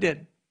Jephthah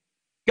did.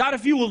 God,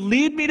 if you will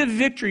lead me to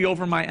victory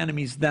over my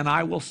enemies, then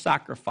I will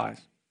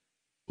sacrifice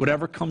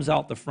whatever comes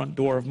out the front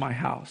door of my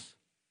house.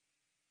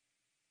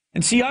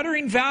 And see,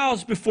 uttering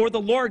vows before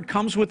the Lord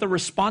comes with a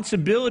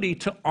responsibility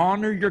to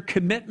honor your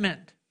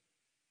commitment.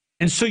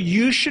 And so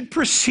you should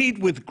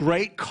proceed with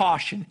great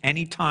caution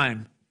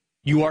anytime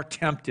you are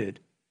tempted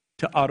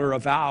to utter a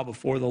vow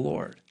before the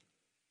Lord.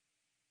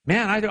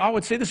 Man, I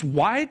would say this.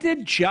 Why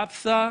did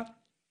Jephthah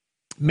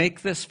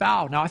make this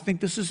vow? Now, I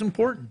think this is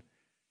important.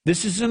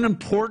 This is an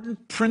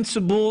important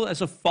principle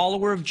as a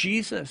follower of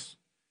Jesus,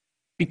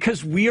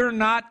 because we are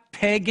not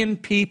pagan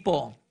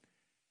people.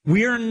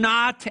 We are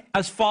not,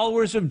 as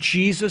followers of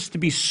Jesus, to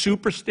be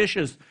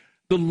superstitious.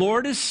 The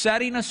Lord is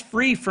setting us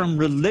free from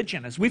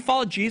religion. As we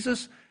follow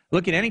Jesus,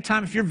 look, at any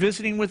time, if you're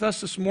visiting with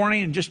us this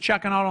morning and just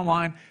checking out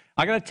online,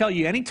 I got to tell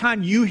you,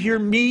 anytime you hear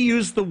me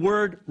use the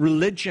word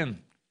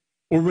religion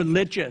or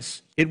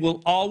religious, it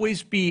will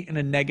always be in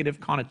a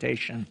negative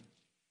connotation.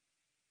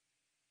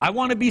 I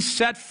want to be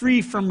set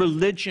free from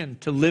religion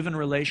to live in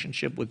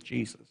relationship with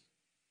Jesus.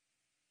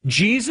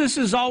 Jesus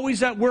is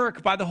always at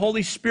work by the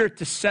Holy Spirit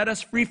to set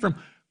us free from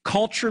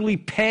culturally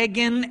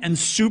pagan and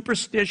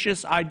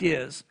superstitious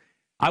ideas.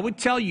 I would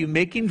tell you,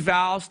 making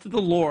vows to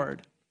the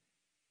Lord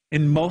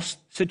in most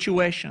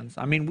situations,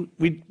 I mean,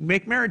 we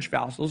make marriage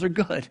vows, those are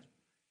good.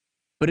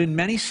 But in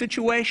many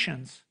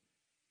situations,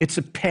 it's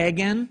a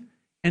pagan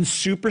and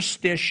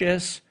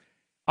superstitious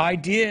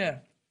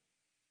idea.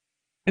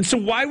 And so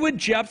why would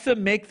Jephthah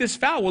make this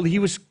vow? Well, he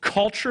was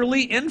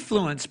culturally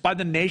influenced by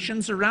the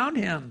nations around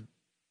him.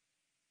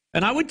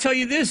 And I would tell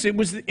you this, it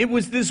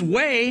was this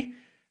way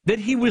that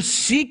he was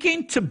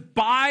seeking to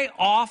buy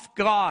off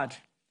God.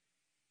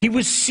 He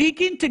was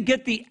seeking to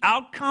get the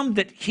outcome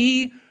that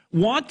he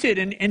wanted.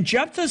 And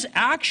Jephthah's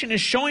action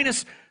is showing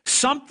us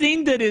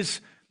something that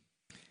is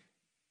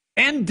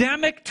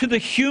endemic to the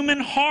human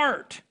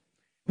heart.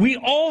 We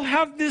all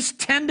have this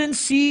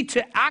tendency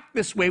to act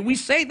this way. We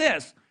say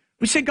this.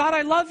 We say, God,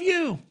 I love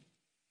you.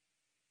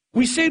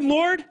 We say,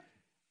 Lord,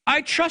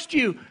 I trust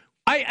you.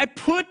 I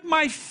put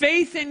my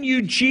faith in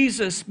you,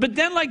 Jesus. But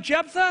then, like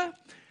Jephthah,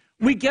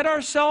 we get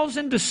ourselves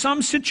into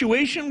some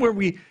situation where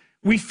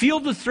we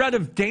feel the threat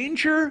of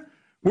danger,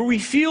 where we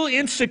feel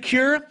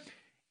insecure,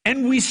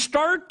 and we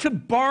start to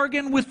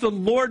bargain with the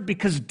Lord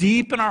because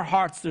deep in our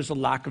hearts there's a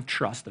lack of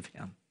trust of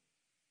him.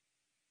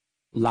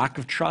 Lack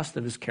of trust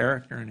of his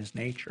character and his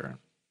nature.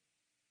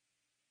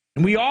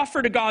 And we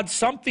offer to God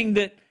something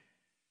that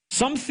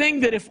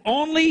if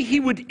only he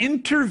would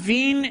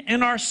intervene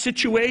in our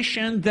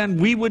situation, then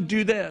we would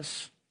do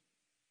this.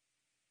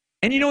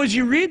 And as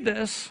you read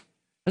this,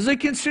 as I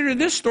consider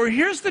this story,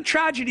 here's the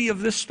tragedy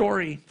of this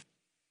story.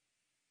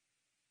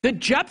 That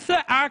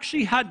Jephthah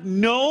actually had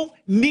no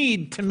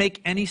need to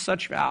make any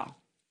such vow.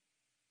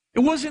 It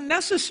wasn't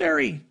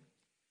necessary.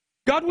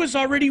 God was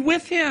already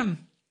with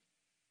him.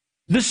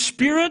 The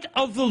Spirit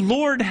of the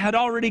Lord had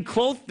already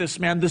clothed this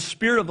man. The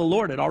Spirit of the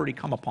Lord had already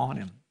come upon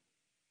him.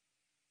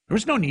 There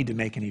was no need to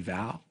make any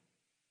vow.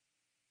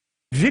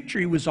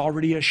 Victory was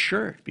already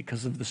assured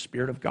because of the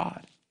Spirit of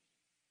God.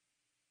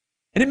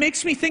 And it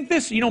makes me think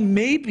this,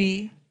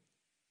 maybe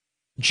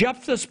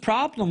Jephthah's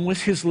problem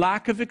was his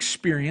lack of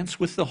experience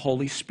with the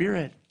Holy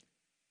Spirit,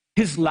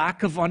 his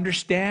lack of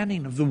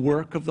understanding of the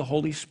work of the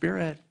Holy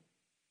Spirit.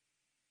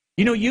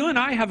 You and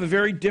I have a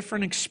very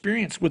different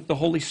experience with the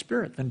Holy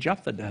Spirit than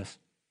Jephthah does.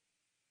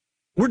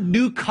 We're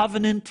new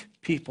covenant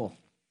people.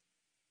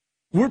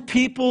 We're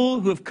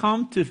people who have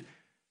come to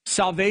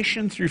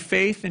salvation through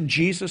faith in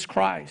Jesus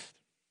Christ.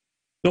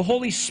 The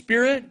Holy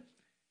Spirit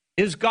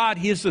is God.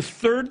 He is the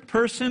third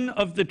person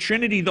of the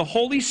Trinity. The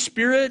Holy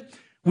Spirit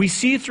we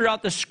see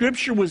throughout the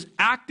Scripture was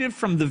active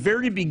from the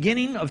very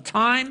beginning of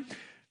time,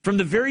 from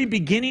the very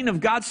beginning of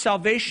God's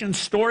salvation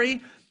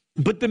story.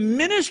 But the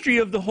ministry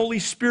of the Holy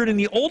Spirit in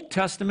the Old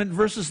Testament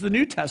versus the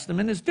New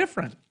Testament is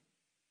different.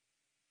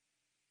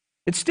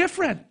 It's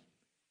different.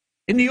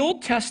 In the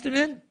Old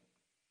Testament,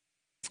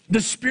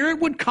 the Spirit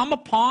would come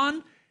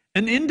upon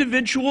an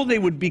individual. They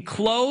would be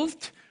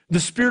clothed. The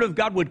Spirit of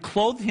God would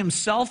clothe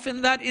himself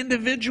in that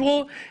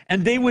individual,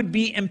 and they would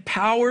be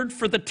empowered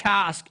for the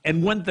task.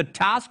 And when the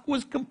task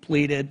was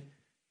completed,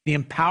 the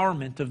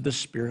empowerment of the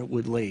Spirit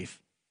would leave.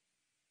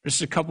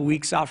 Just a couple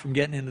weeks out from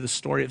getting into the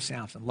story of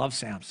Samson. Love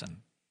Samson.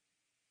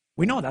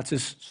 We know that's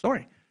his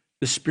story.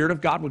 The Spirit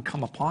of God would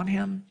come upon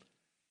him.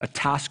 A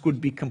task would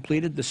be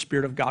completed. The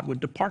Spirit of God would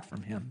depart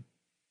from him.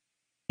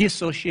 He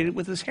associated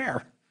with his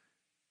hair,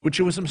 which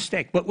was a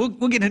mistake. But we'll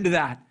get into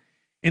that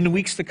in the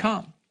weeks to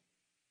come.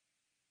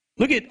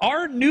 Look at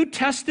our New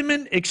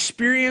Testament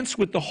experience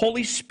with the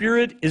Holy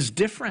Spirit is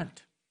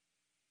different.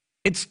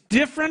 It's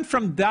different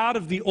from that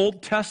of the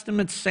Old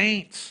Testament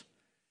saints.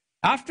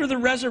 After the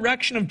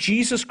resurrection of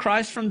Jesus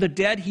Christ from the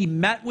dead, he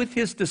met with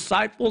his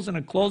disciples in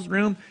a closed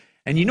room.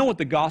 And you know what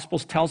the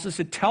Gospels tells us?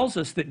 It tells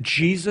us that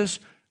Jesus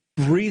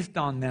breathed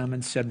on them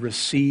and said,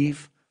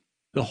 receive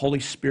the Holy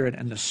Spirit,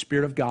 and the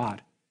Spirit of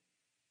God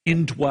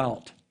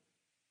indwelt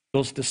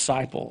those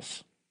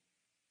disciples,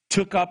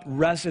 took up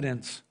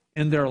residence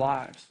in their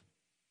lives.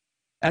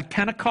 At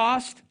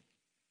Pentecost,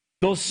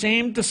 those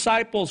same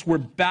disciples were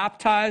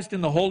baptized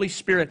in the Holy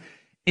Spirit,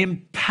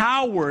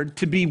 empowered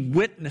to be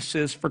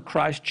witnesses for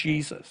Christ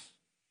Jesus.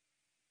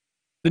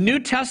 The New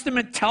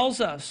Testament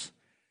tells us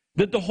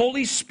that the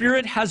Holy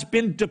Spirit has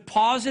been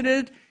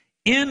deposited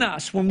in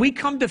us. When we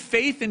come to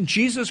faith in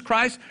Jesus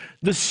Christ,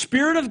 the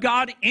Spirit of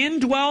God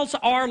indwells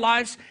our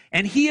lives,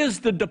 and he is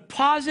the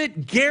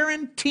deposit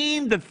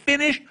guaranteeing the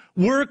finished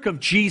work of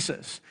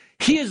Jesus.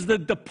 He is the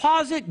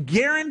deposit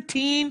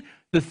guaranteeing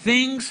the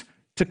things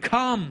to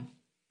come.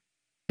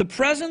 The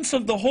presence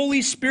of the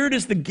Holy Spirit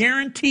is the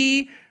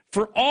guarantee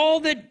for all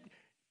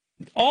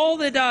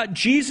that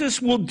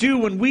Jesus will do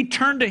when we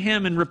turn to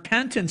him in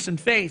repentance and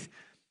faith.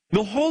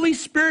 The Holy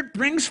Spirit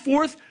brings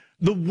forth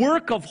the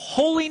work of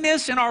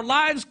holiness in our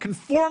lives,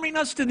 conforming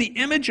us to the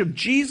image of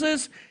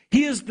Jesus.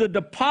 He is the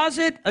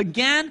deposit,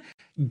 again,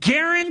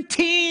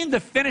 guaranteeing the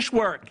finished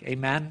work.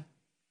 Amen.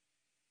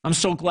 I'm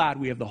so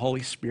glad we have the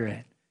Holy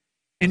Spirit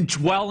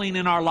indwelling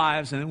in our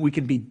lives, and that we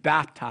can be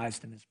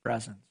baptized in his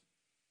presence,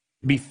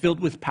 to be filled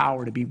with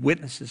power, to be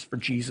witnesses for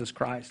Jesus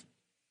Christ.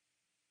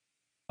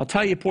 I'll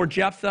tell you, poor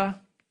Jephthah,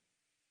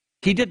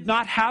 he did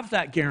not have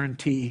that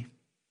guarantee.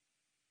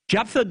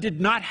 Jephthah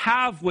did not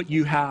have what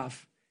you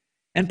have.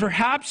 And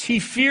perhaps he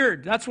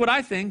feared, that's what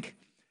I think,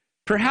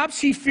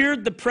 perhaps he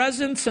feared the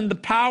presence and the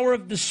power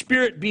of the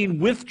Spirit being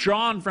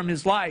withdrawn from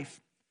his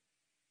life.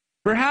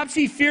 Perhaps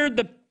he feared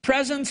the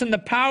presence and the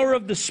power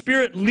of the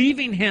Spirit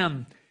leaving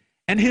him,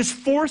 and his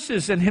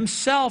forces and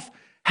himself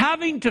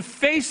having to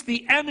face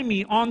the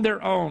enemy on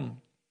their own.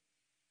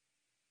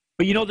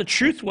 But you know, the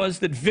truth was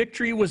that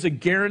victory was a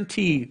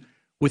guarantee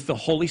with the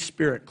Holy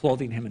Spirit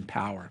clothing him in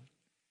power.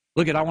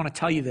 Look, I want to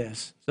tell you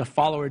this, as a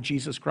follower of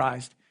Jesus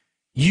Christ,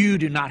 you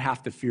do not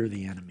have to fear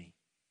the enemy.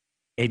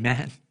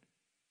 Amen.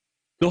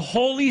 The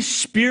Holy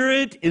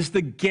Spirit is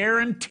the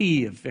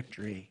guarantee of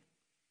victory.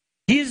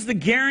 He is the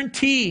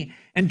guarantee.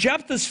 And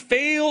Jephthah's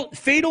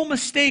fatal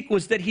mistake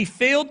was that he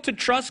failed to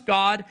trust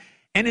God,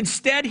 and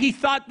instead he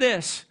thought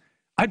this: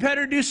 I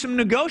better do some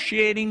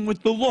negotiating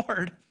with the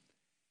Lord.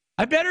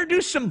 I better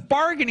do some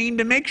bargaining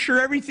to make sure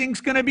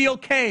everything's going to be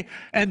okay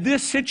and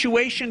this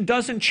situation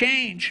doesn't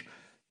change.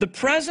 The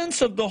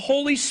presence of the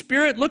Holy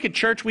Spirit, look at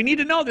church, we need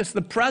to know this.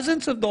 The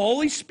presence of the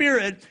Holy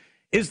Spirit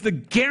is the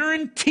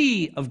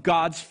guarantee of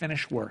God's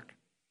finished work.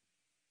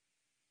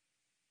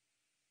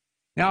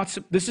 Now,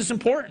 this is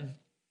important.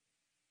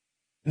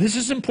 This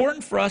is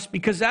important for us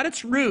because at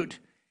its root,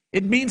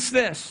 it means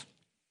this.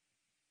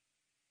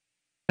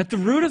 At the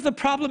root of the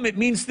problem, it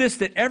means this,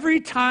 that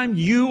every time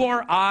you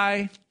or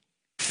I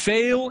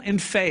fail in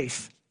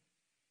faith,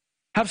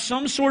 have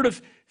some sort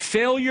of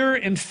failure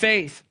in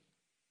faith,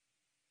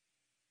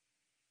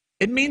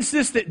 it means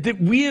this, that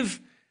we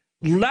have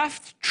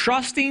left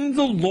trusting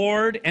the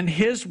Lord and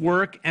his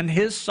work and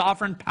his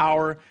sovereign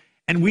power,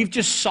 and we've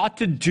just sought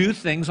to do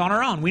things on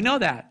our own. We know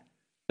that.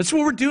 That's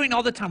what we're doing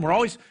all the time. We're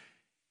always,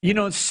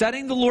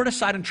 setting the Lord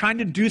aside and trying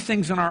to do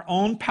things in our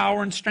own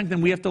power and strength,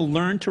 and we have to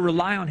learn to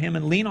rely on him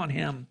and lean on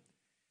him.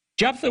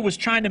 Jephthah was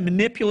trying to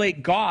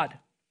manipulate God.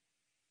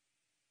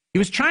 He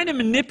was trying to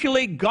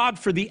manipulate God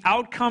for the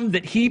outcome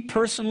that he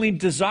personally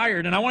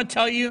desired. And I want to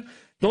tell you,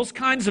 those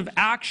kinds of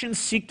actions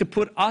seek to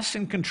put us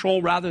in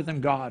control rather than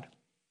God.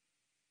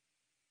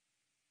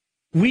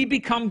 We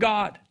become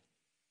God,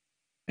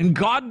 and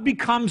God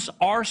becomes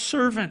our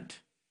servant.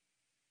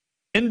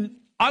 And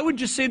I would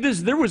just say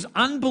this, there was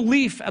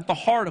unbelief at the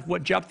heart of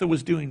what Jephthah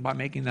was doing by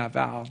making that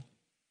vow.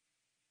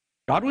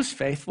 God was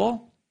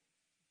faithful.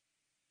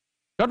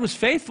 God was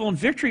faithful, and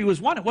victory was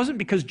won. It wasn't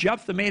because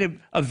Jephthah made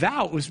a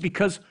vow. It was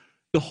because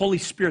the Holy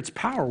Spirit's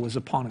power was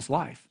upon his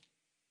life.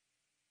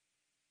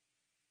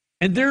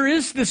 And there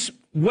is this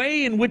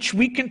way in which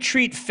we can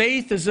treat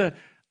faith as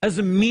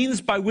a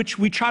means by which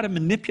we try to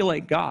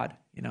manipulate God,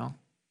 you know.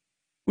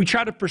 We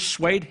try to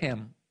persuade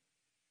him.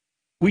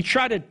 We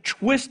try to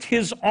twist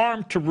his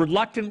arm to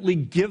reluctantly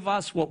give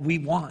us what we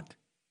want.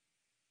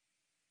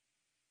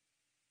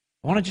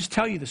 I want to just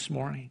tell you this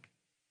morning,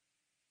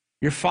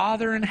 your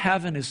Father in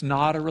heaven is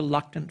not a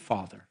reluctant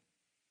Father.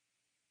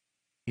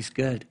 He's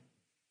good.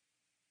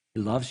 He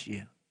loves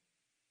you.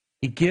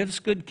 He gives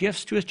good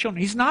gifts to his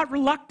children. He's not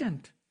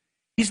reluctant.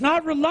 He's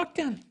not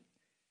reluctant.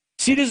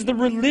 See, it is the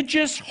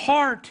religious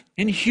heart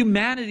in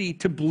humanity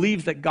to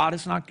believe that God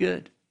is not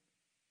good.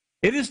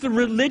 It is the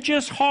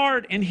religious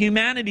heart in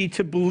humanity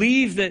to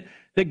believe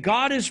that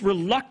God is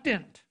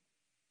reluctant.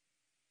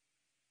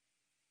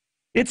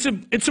 It's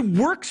a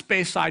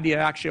works-based idea,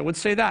 actually. I would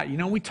say that. You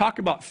know, we talk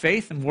about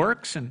faith and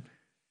works and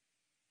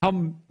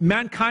how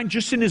mankind,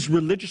 just in his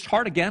religious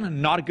heart, again,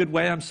 and not a good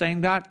way I'm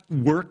saying that,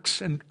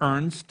 works and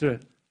earns to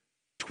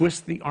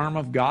twist the arm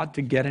of God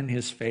to get in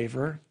his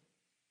favor.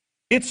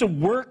 It's a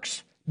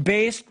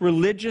works-based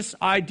religious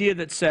idea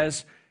that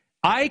says,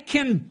 I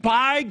can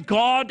buy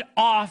God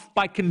off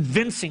by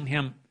convincing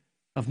him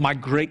of my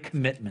great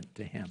commitment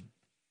to him.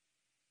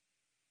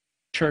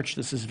 Church,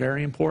 this is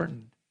very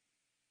important.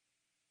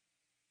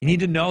 You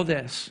need to know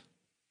this,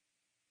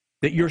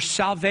 that your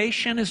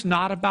salvation is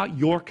not about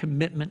your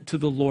commitment to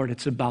the Lord.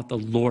 It's about the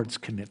Lord's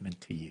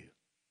commitment to you.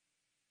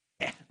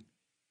 Yeah.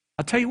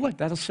 I'll tell you what,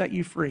 that'll set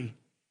you free.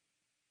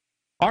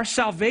 Our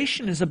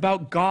salvation is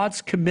about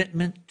God's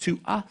commitment to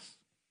us.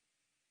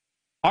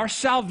 Our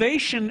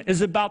salvation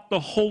is about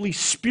the Holy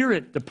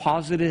Spirit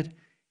deposited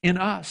in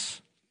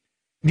us.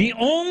 The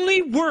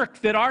only work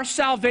that our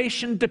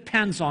salvation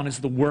depends on is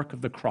the work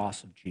of the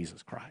cross of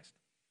Jesus Christ.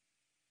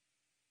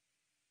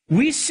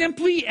 We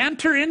simply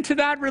enter into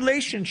that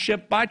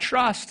relationship by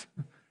trust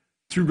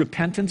through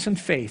repentance and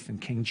faith in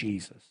King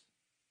Jesus.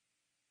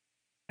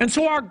 And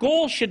so our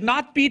goal should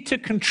not be to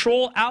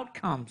control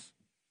outcomes.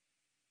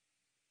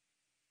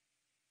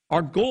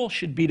 Our goal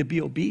should be to be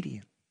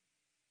obedient.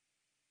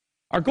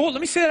 Our goal,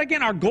 let me say that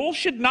again, our goal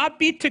should not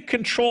be to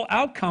control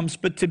outcomes,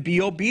 but to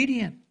be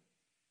obedient.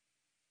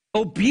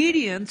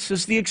 Obedience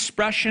is the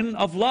expression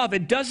of love.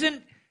 It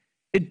doesn't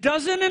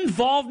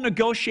involve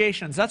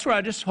negotiations. That's where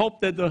I just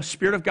hope that the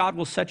Spirit of God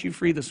will set you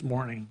free this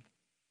morning.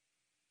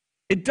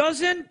 It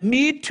doesn't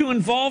need to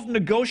involve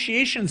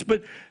negotiations,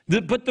 but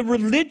the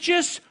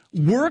religious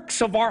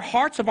works of our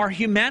hearts, of our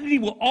humanity,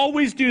 will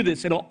always do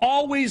this. It'll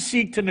always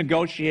seek to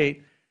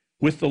negotiate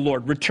with the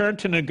Lord. Return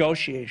to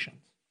negotiations.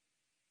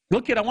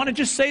 Look I want to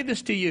just say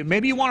this to you.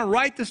 Maybe you want to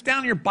write this down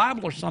in your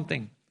Bible or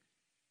something.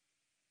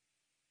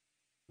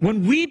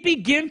 When we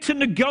begin to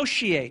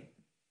negotiate,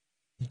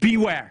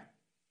 beware.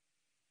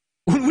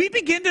 When we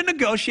begin to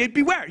negotiate,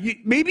 beware.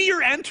 Maybe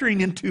you're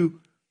entering into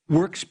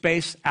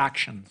works-based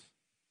actions.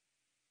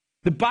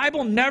 The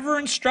Bible never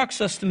instructs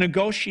us to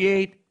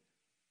negotiate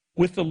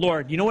with the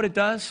Lord. You know what it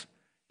does?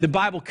 The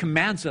Bible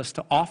commands us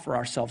to offer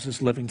ourselves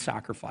as living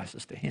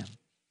sacrifices to him.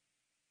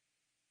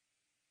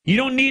 You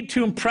don't need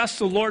to impress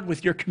the Lord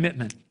with your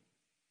commitment.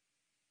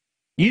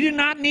 You do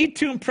not need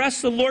to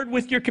impress the Lord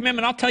with your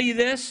commitment. I'll tell you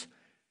this.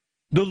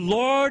 The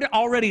Lord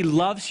already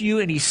loves you,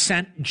 and he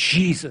sent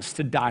Jesus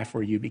to die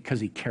for you because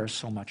he cares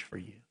so much for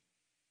you.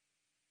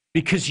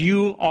 Because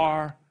you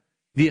are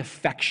the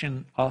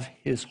affection of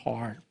his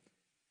heart.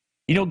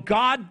 You know,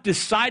 God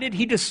decided,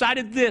 he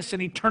decided this in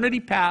eternity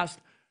past.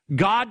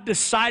 God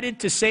decided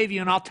to save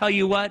you, and I'll tell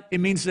you what, it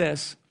means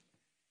this.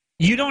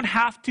 You don't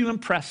have to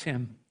impress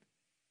him.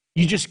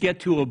 You just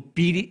get to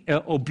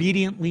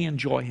obediently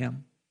enjoy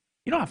him.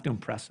 You don't have to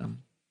impress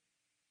him.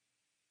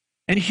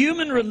 And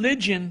human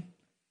religion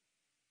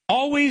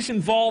always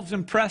involves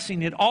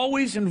impressing. It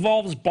always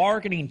involves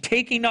bargaining,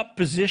 taking up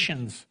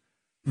positions,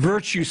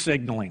 virtue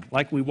signaling,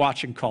 like we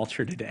watch in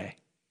culture today.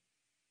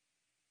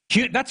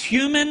 That's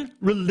human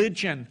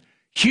religion.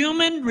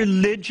 Human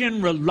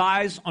religion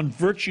relies on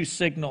virtue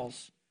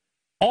signals,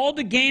 all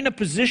to gain a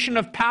position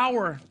of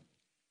power.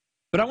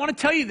 But I want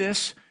to tell you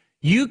this.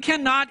 You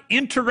cannot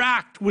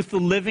interact with the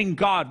living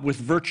God with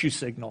virtue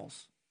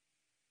signals.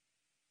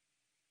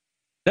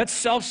 That's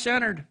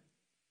self-centered.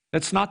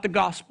 That's not the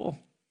gospel.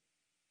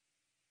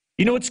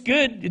 You know, it's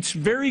good. It's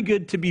very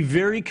good to be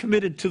very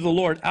committed to the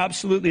Lord.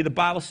 Absolutely. The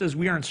Bible says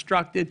we are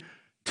instructed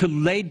to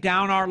lay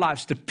down our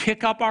lives, to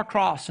pick up our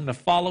cross and to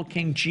follow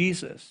King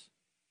Jesus.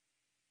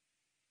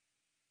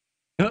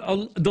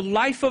 The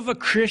life of a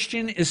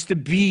Christian is to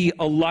be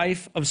a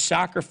life of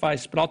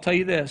sacrifice. But I'll tell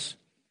you this.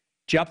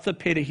 Jephthah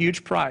paid a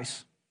huge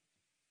price.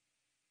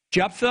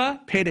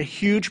 Jephthah paid a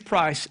huge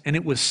price, and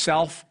it was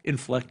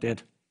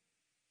self-inflicted.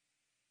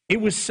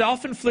 It was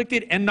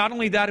self-inflicted, and not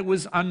only that, it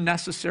was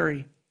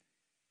unnecessary.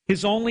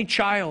 His only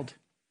child,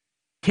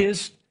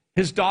 his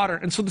daughter.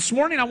 And so this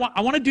morning, I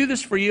want to do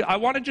this for you. I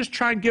want to just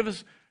try and give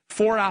us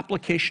 4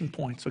 application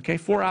points, okay?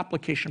 4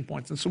 application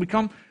points. And so we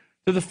come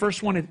to the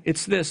first one.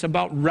 It's this,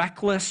 about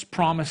reckless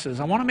promises.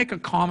 I want to make a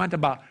comment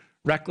about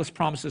reckless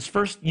promises.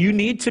 First, you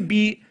need to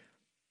be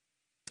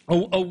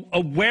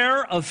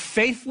aware of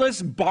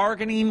faithless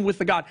bargaining with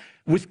the God.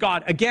 with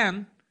God.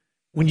 Again,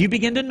 when you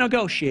begin to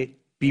negotiate,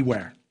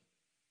 beware.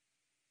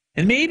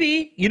 And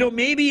maybe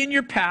in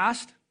your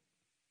past,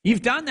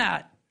 you've done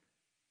that.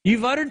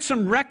 You've uttered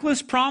some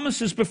reckless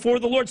promises before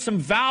the Lord, some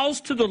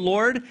vows to the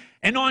Lord,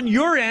 and on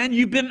your end,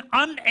 you've been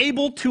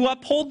unable to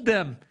uphold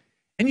them.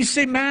 And you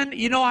say, man,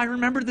 I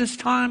remember this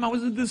time I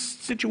was in this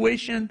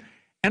situation,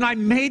 and I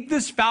made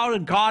this vow to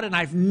God, and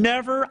I've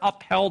never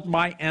upheld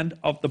my end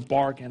of the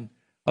bargain,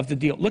 of the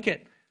deal.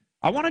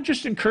 I want to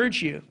just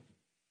encourage you.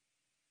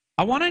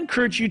 I want to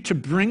encourage you to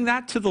bring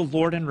that to the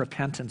Lord in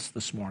repentance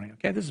this morning.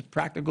 Okay, this is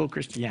practical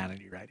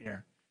Christianity right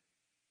here.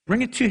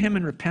 Bring it to him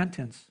in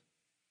repentance.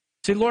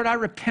 Say, Lord, I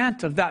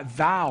repent of that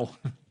vow,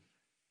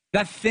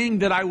 that thing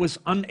that I was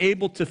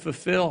unable to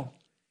fulfill.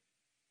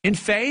 In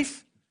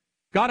faith,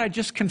 God, I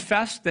just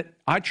confess that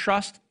I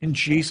trust in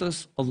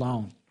Jesus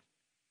alone.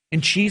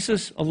 In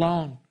Jesus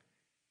alone.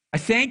 I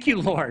thank you,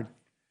 Lord.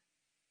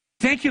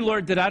 Thank you,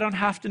 Lord, that I don't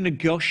have to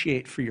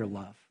negotiate for your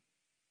love.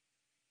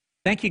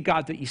 Thank you,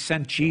 God, that you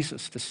sent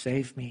Jesus to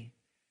save me.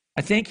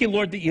 I thank you,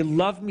 Lord, that you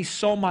love me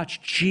so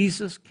much.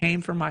 Jesus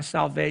came for my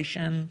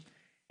salvation.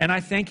 And I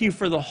thank you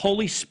for the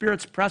Holy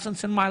Spirit's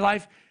presence in my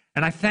life.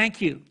 And I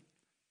thank you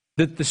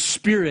that the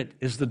Spirit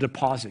is the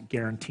deposit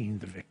guaranteeing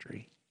the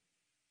victory.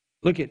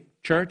 Look at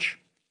church.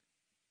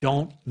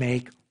 Don't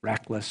make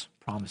reckless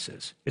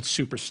promises. It's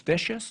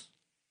superstitious.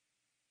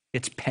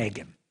 It's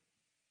pagan.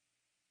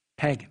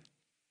 Pagan.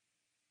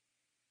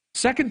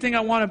 Second thing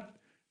I want to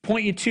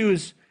point you to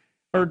is,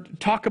 or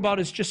talk about,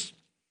 is just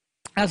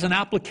as an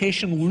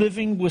application,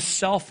 living with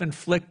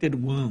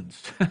self-inflicted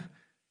wounds.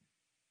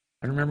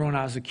 I remember when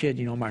I was a kid,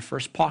 my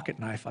first pocket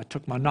knife, I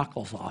took my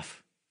knuckles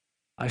off.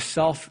 I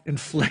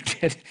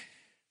self-inflicted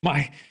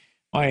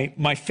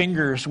my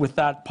fingers with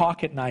that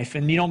pocket knife.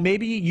 And,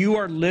 maybe you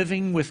are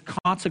living with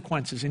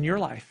consequences in your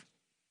life.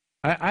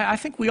 I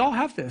think we all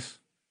have this.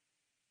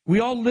 We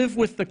all live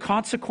with the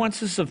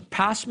consequences of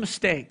past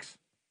mistakes.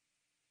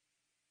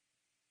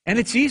 And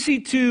it's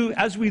easy to,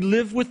 as we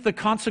live with the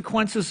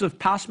consequences of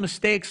past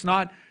mistakes,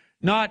 not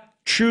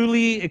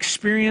truly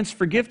experience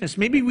forgiveness.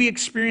 Maybe we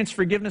experience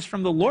forgiveness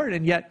from the Lord,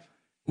 and yet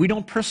we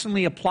don't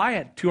personally apply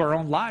it to our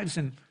own lives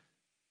and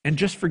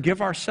just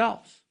forgive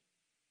ourselves.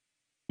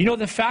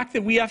 The fact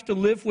that we have to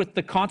live with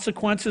the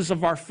consequences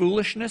of our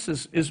foolishness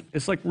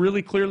is like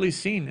really clearly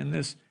seen in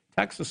this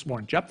text this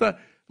morning. Jephthah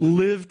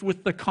lived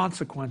with the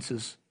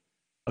consequences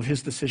of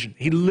his decision.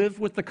 He lived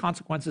with the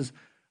consequences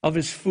of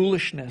his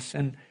foolishness,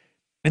 and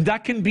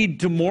that can be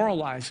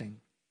demoralizing.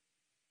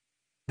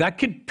 That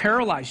could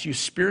paralyze you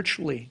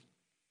spiritually.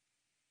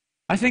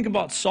 I think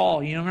about Saul.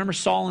 Remember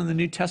Saul in the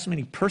New Testament?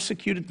 He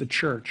persecuted the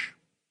church.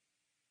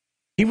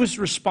 He was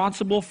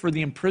responsible for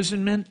the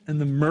imprisonment and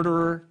the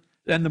murder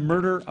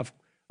of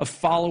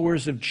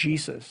followers of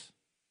Jesus.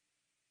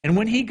 And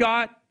when he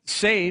got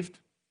saved,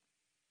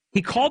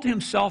 he called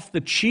himself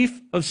the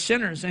chief of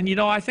sinners. And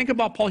I think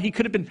about Paul. He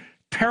could have been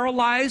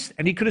paralyzed,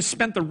 and he could have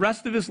spent the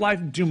rest of his life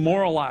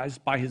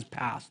demoralized by his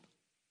past.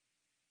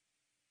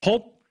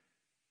 Hope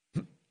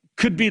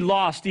could be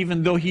lost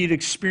even though he had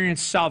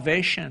experienced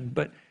salvation.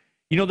 But,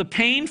 the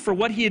pain for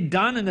what he had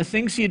done and the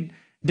things he had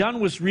done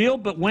was real.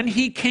 But when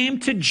he came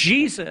to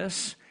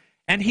Jesus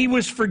and he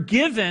was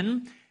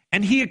forgiven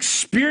and he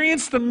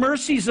experienced the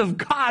mercies of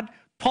God,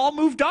 Paul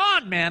moved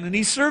on, man, and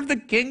he served the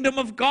kingdom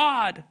of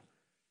God.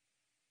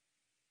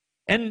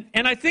 And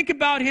I think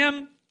about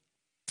him,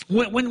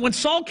 when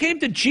Saul came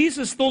to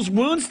Jesus, those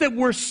wounds that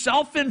were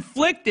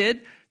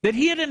self-inflicted, that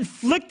he had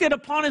inflicted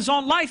upon his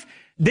own life,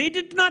 they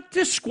did not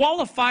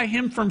disqualify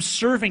him from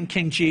serving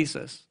King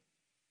Jesus.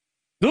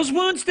 Those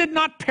wounds did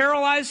not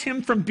paralyze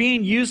him from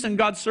being used in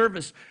God's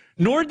service,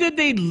 nor did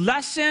they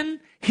lessen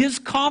his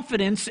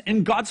confidence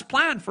in God's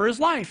plan for his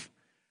life.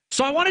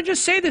 So I want to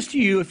just say this to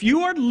you. If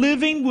you are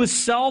living with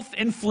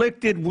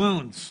self-inflicted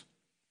wounds,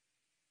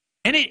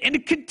 and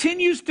it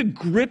continues to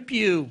grip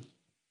you,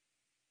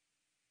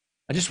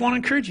 I just want to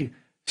encourage you,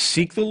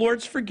 seek the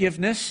Lord's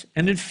forgiveness,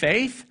 and in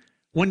faith,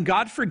 when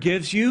God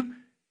forgives you,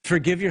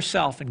 forgive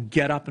yourself and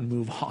get up and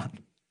move on.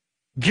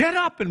 Get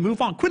up and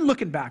move on. Quit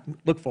looking back.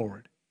 Look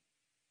forward.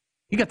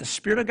 You got the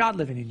Spirit of God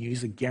living in you.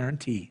 He's a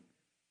guarantee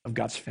of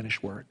God's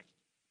finished work.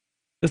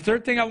 The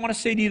third thing I want to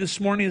say to you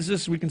this morning is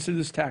this as we consider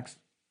this text.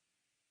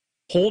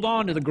 Hold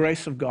on to the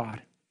grace of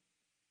God.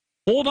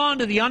 Hold on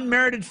to the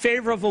unmerited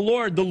favor of the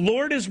Lord. The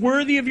Lord is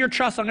worthy of your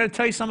trust. I'm going to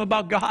tell you something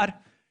about God.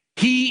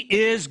 He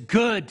is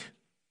good.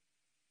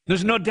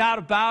 There's no doubt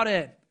about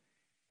it.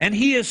 And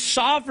he is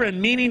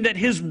sovereign, meaning that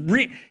his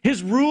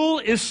rule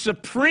is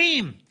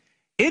supreme.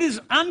 It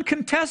is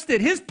uncontested.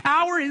 His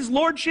power, his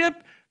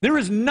lordship, there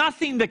is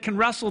nothing that can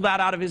wrestle that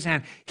out of his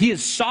hand. He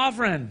is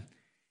sovereign.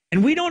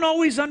 And we don't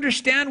always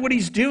understand what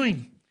he's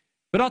doing.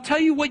 But I'll tell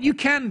you what you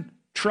can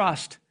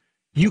trust.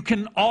 You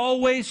can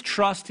always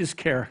trust his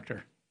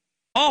character.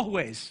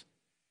 Always.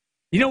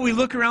 We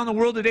look around the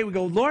world today, we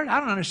go, Lord, I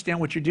don't understand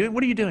what you're doing.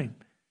 What are you doing?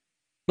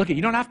 Look,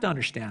 you don't have to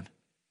understand.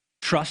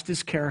 Trust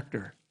his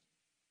character.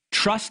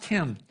 Trust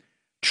him.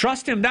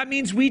 Trust him. That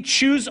means we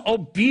choose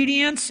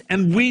obedience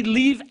and we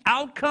leave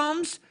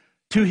outcomes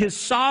to his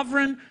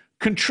sovereign,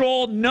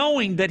 control,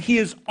 knowing that he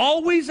is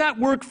always at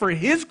work for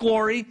his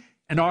glory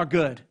and our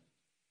good.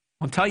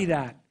 I'll tell you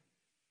that.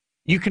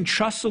 You can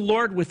trust the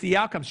Lord with the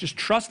outcomes. Just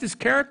trust his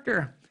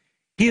character.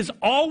 He is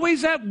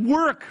always at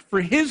work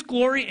for his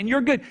glory and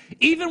your good,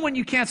 even when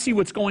you can't see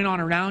what's going on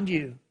around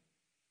you.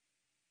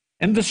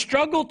 And the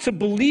struggle to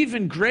believe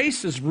in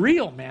grace is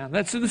real, man.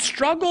 That's the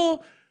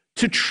struggle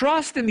to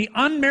trust in the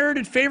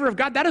unmerited favor of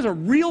God. That is a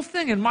real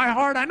thing in my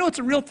heart. I know it's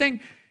a real thing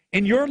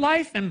in your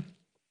life. And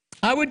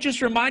I would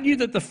just remind you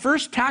that the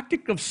first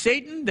tactic of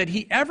Satan that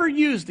he ever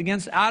used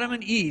against Adam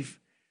and Eve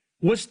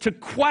was to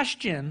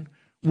question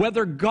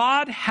whether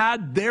God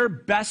had their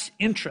best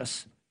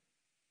interests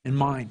in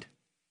mind.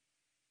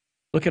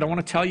 Look, I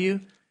want to tell you,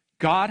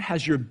 God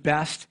has your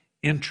best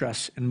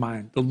interests in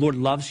mind. The Lord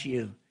loves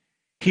you.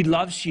 He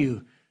loves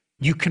you.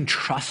 You can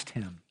trust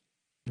him.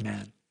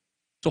 Amen.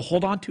 So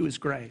hold on to his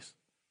grace.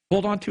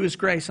 Hold on to his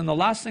grace. And the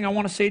last thing I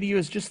want to say to you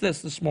is just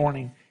this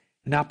morning,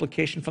 an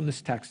application from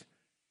this text.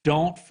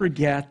 Don't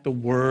forget the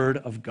word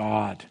of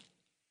God.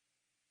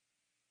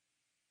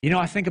 You know,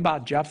 I think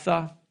about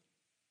Jephthah.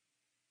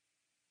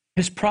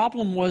 His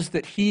problem was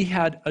that he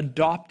had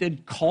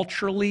adopted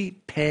culturally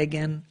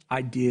pagan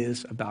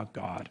ideas about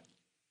God.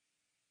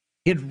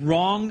 He had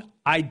wrong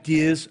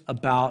ideas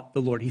about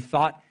the Lord. He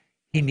thought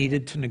he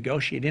needed to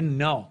negotiate. He didn't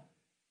know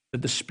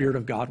that the Spirit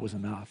of God was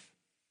enough.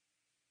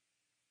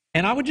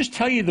 And I would just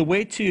tell you the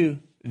way to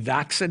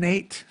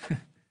vaccinate,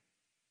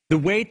 the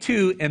way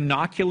to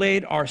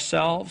inoculate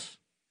ourselves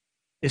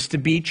is to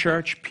be,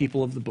 church,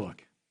 people of the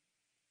book.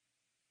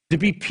 To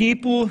be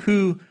people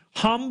who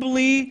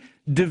humbly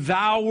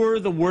devour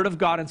the Word of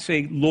God and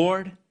say,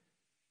 Lord,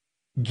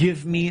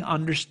 give me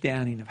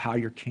understanding of how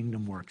your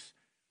kingdom works.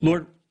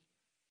 Lord,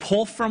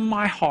 pull from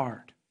my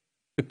heart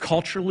the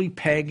culturally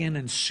pagan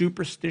and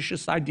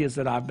superstitious ideas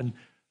that I've been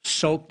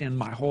soaked in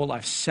my whole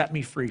life. Set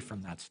me free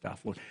from that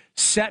stuff, Lord.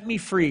 Set me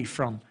free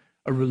from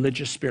a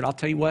religious spirit. I'll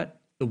tell you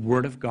what, the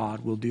Word of God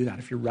will do that.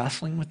 If you're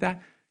wrestling with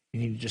that, you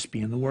need to just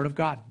be in the Word of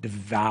God,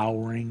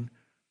 devouring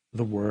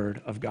the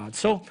Word of God.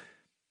 So,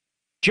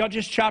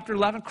 Judges chapter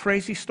 11,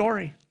 crazy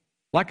story.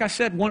 Like I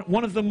said,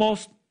 one of the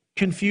most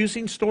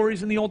confusing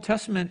stories in the Old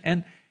Testament,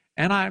 and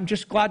I'm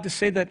just glad to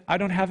say that I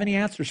don't have any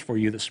answers for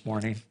you this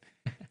morning,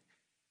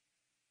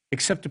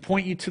 except to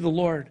point you to the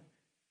Lord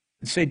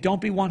and say,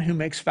 don't be one who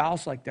makes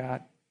vows like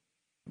that.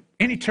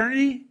 In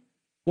eternity,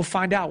 we'll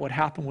find out what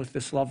happened with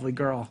this lovely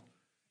girl.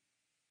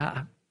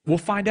 We'll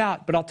find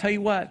out, but I'll tell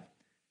you what,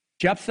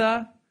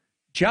 Jephthah,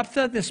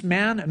 this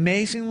man,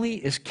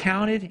 amazingly, is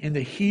counted in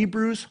the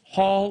Hebrews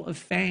Hall of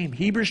Fame.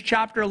 Hebrews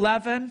chapter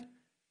 11,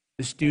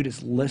 this dude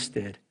is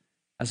listed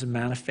as a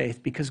man of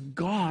faith because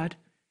God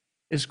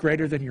is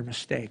greater than your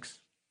mistakes.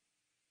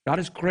 God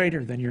is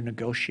greater than your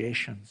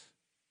negotiations.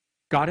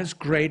 God is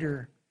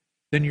greater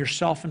than your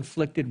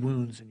self-inflicted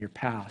wounds in your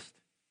past.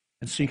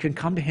 And so you can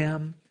come to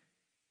him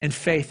in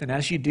faith, and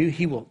as you do,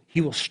 he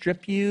will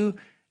strip you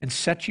and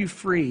set you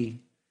free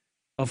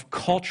of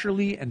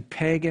culturally and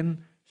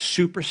pagan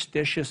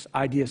superstitious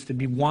ideas, to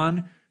be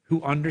one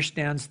who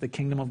understands the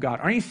kingdom of God.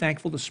 Aren't you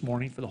thankful this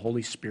morning for the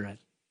Holy Spirit?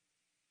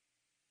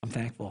 I'm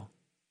thankful.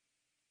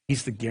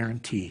 He's the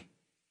guarantee.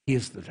 He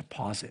is the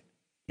deposit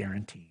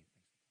guarantee.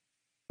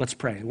 Let's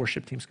pray. The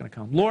worship team's going to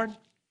come. Lord,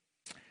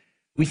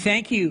 we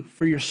thank you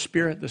for your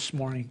Spirit this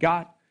morning.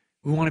 God,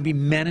 we want to be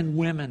men and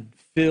women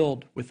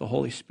filled with the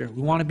Holy Spirit.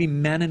 We want to be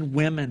men and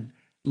women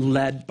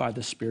led by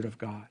the Spirit of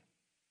God.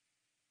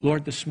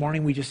 Lord, this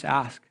morning we just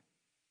ask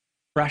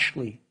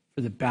freshly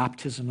for the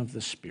baptism of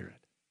the Spirit.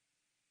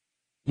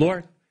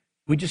 Lord,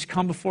 we just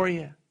come before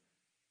you.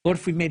 Lord,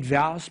 if we made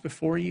vows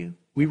before you,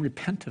 we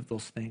repent of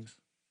those things.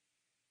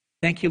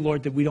 Thank you,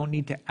 Lord, that we don't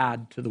need to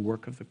add to the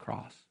work of the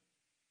cross.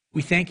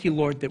 We thank you,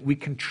 Lord, that we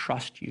can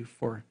trust you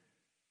for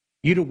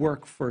you to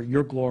work for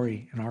your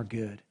glory and our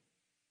good.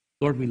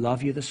 Lord, we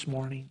love you this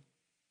morning.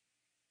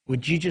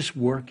 Would you just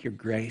work your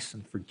grace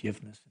and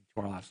forgiveness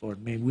into our lives,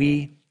 Lord? May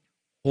we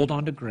hold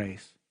on to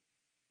grace.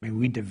 May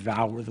we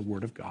devour the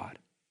word of God.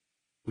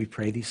 We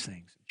pray these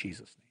things in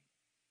Jesus'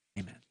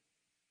 name. Amen.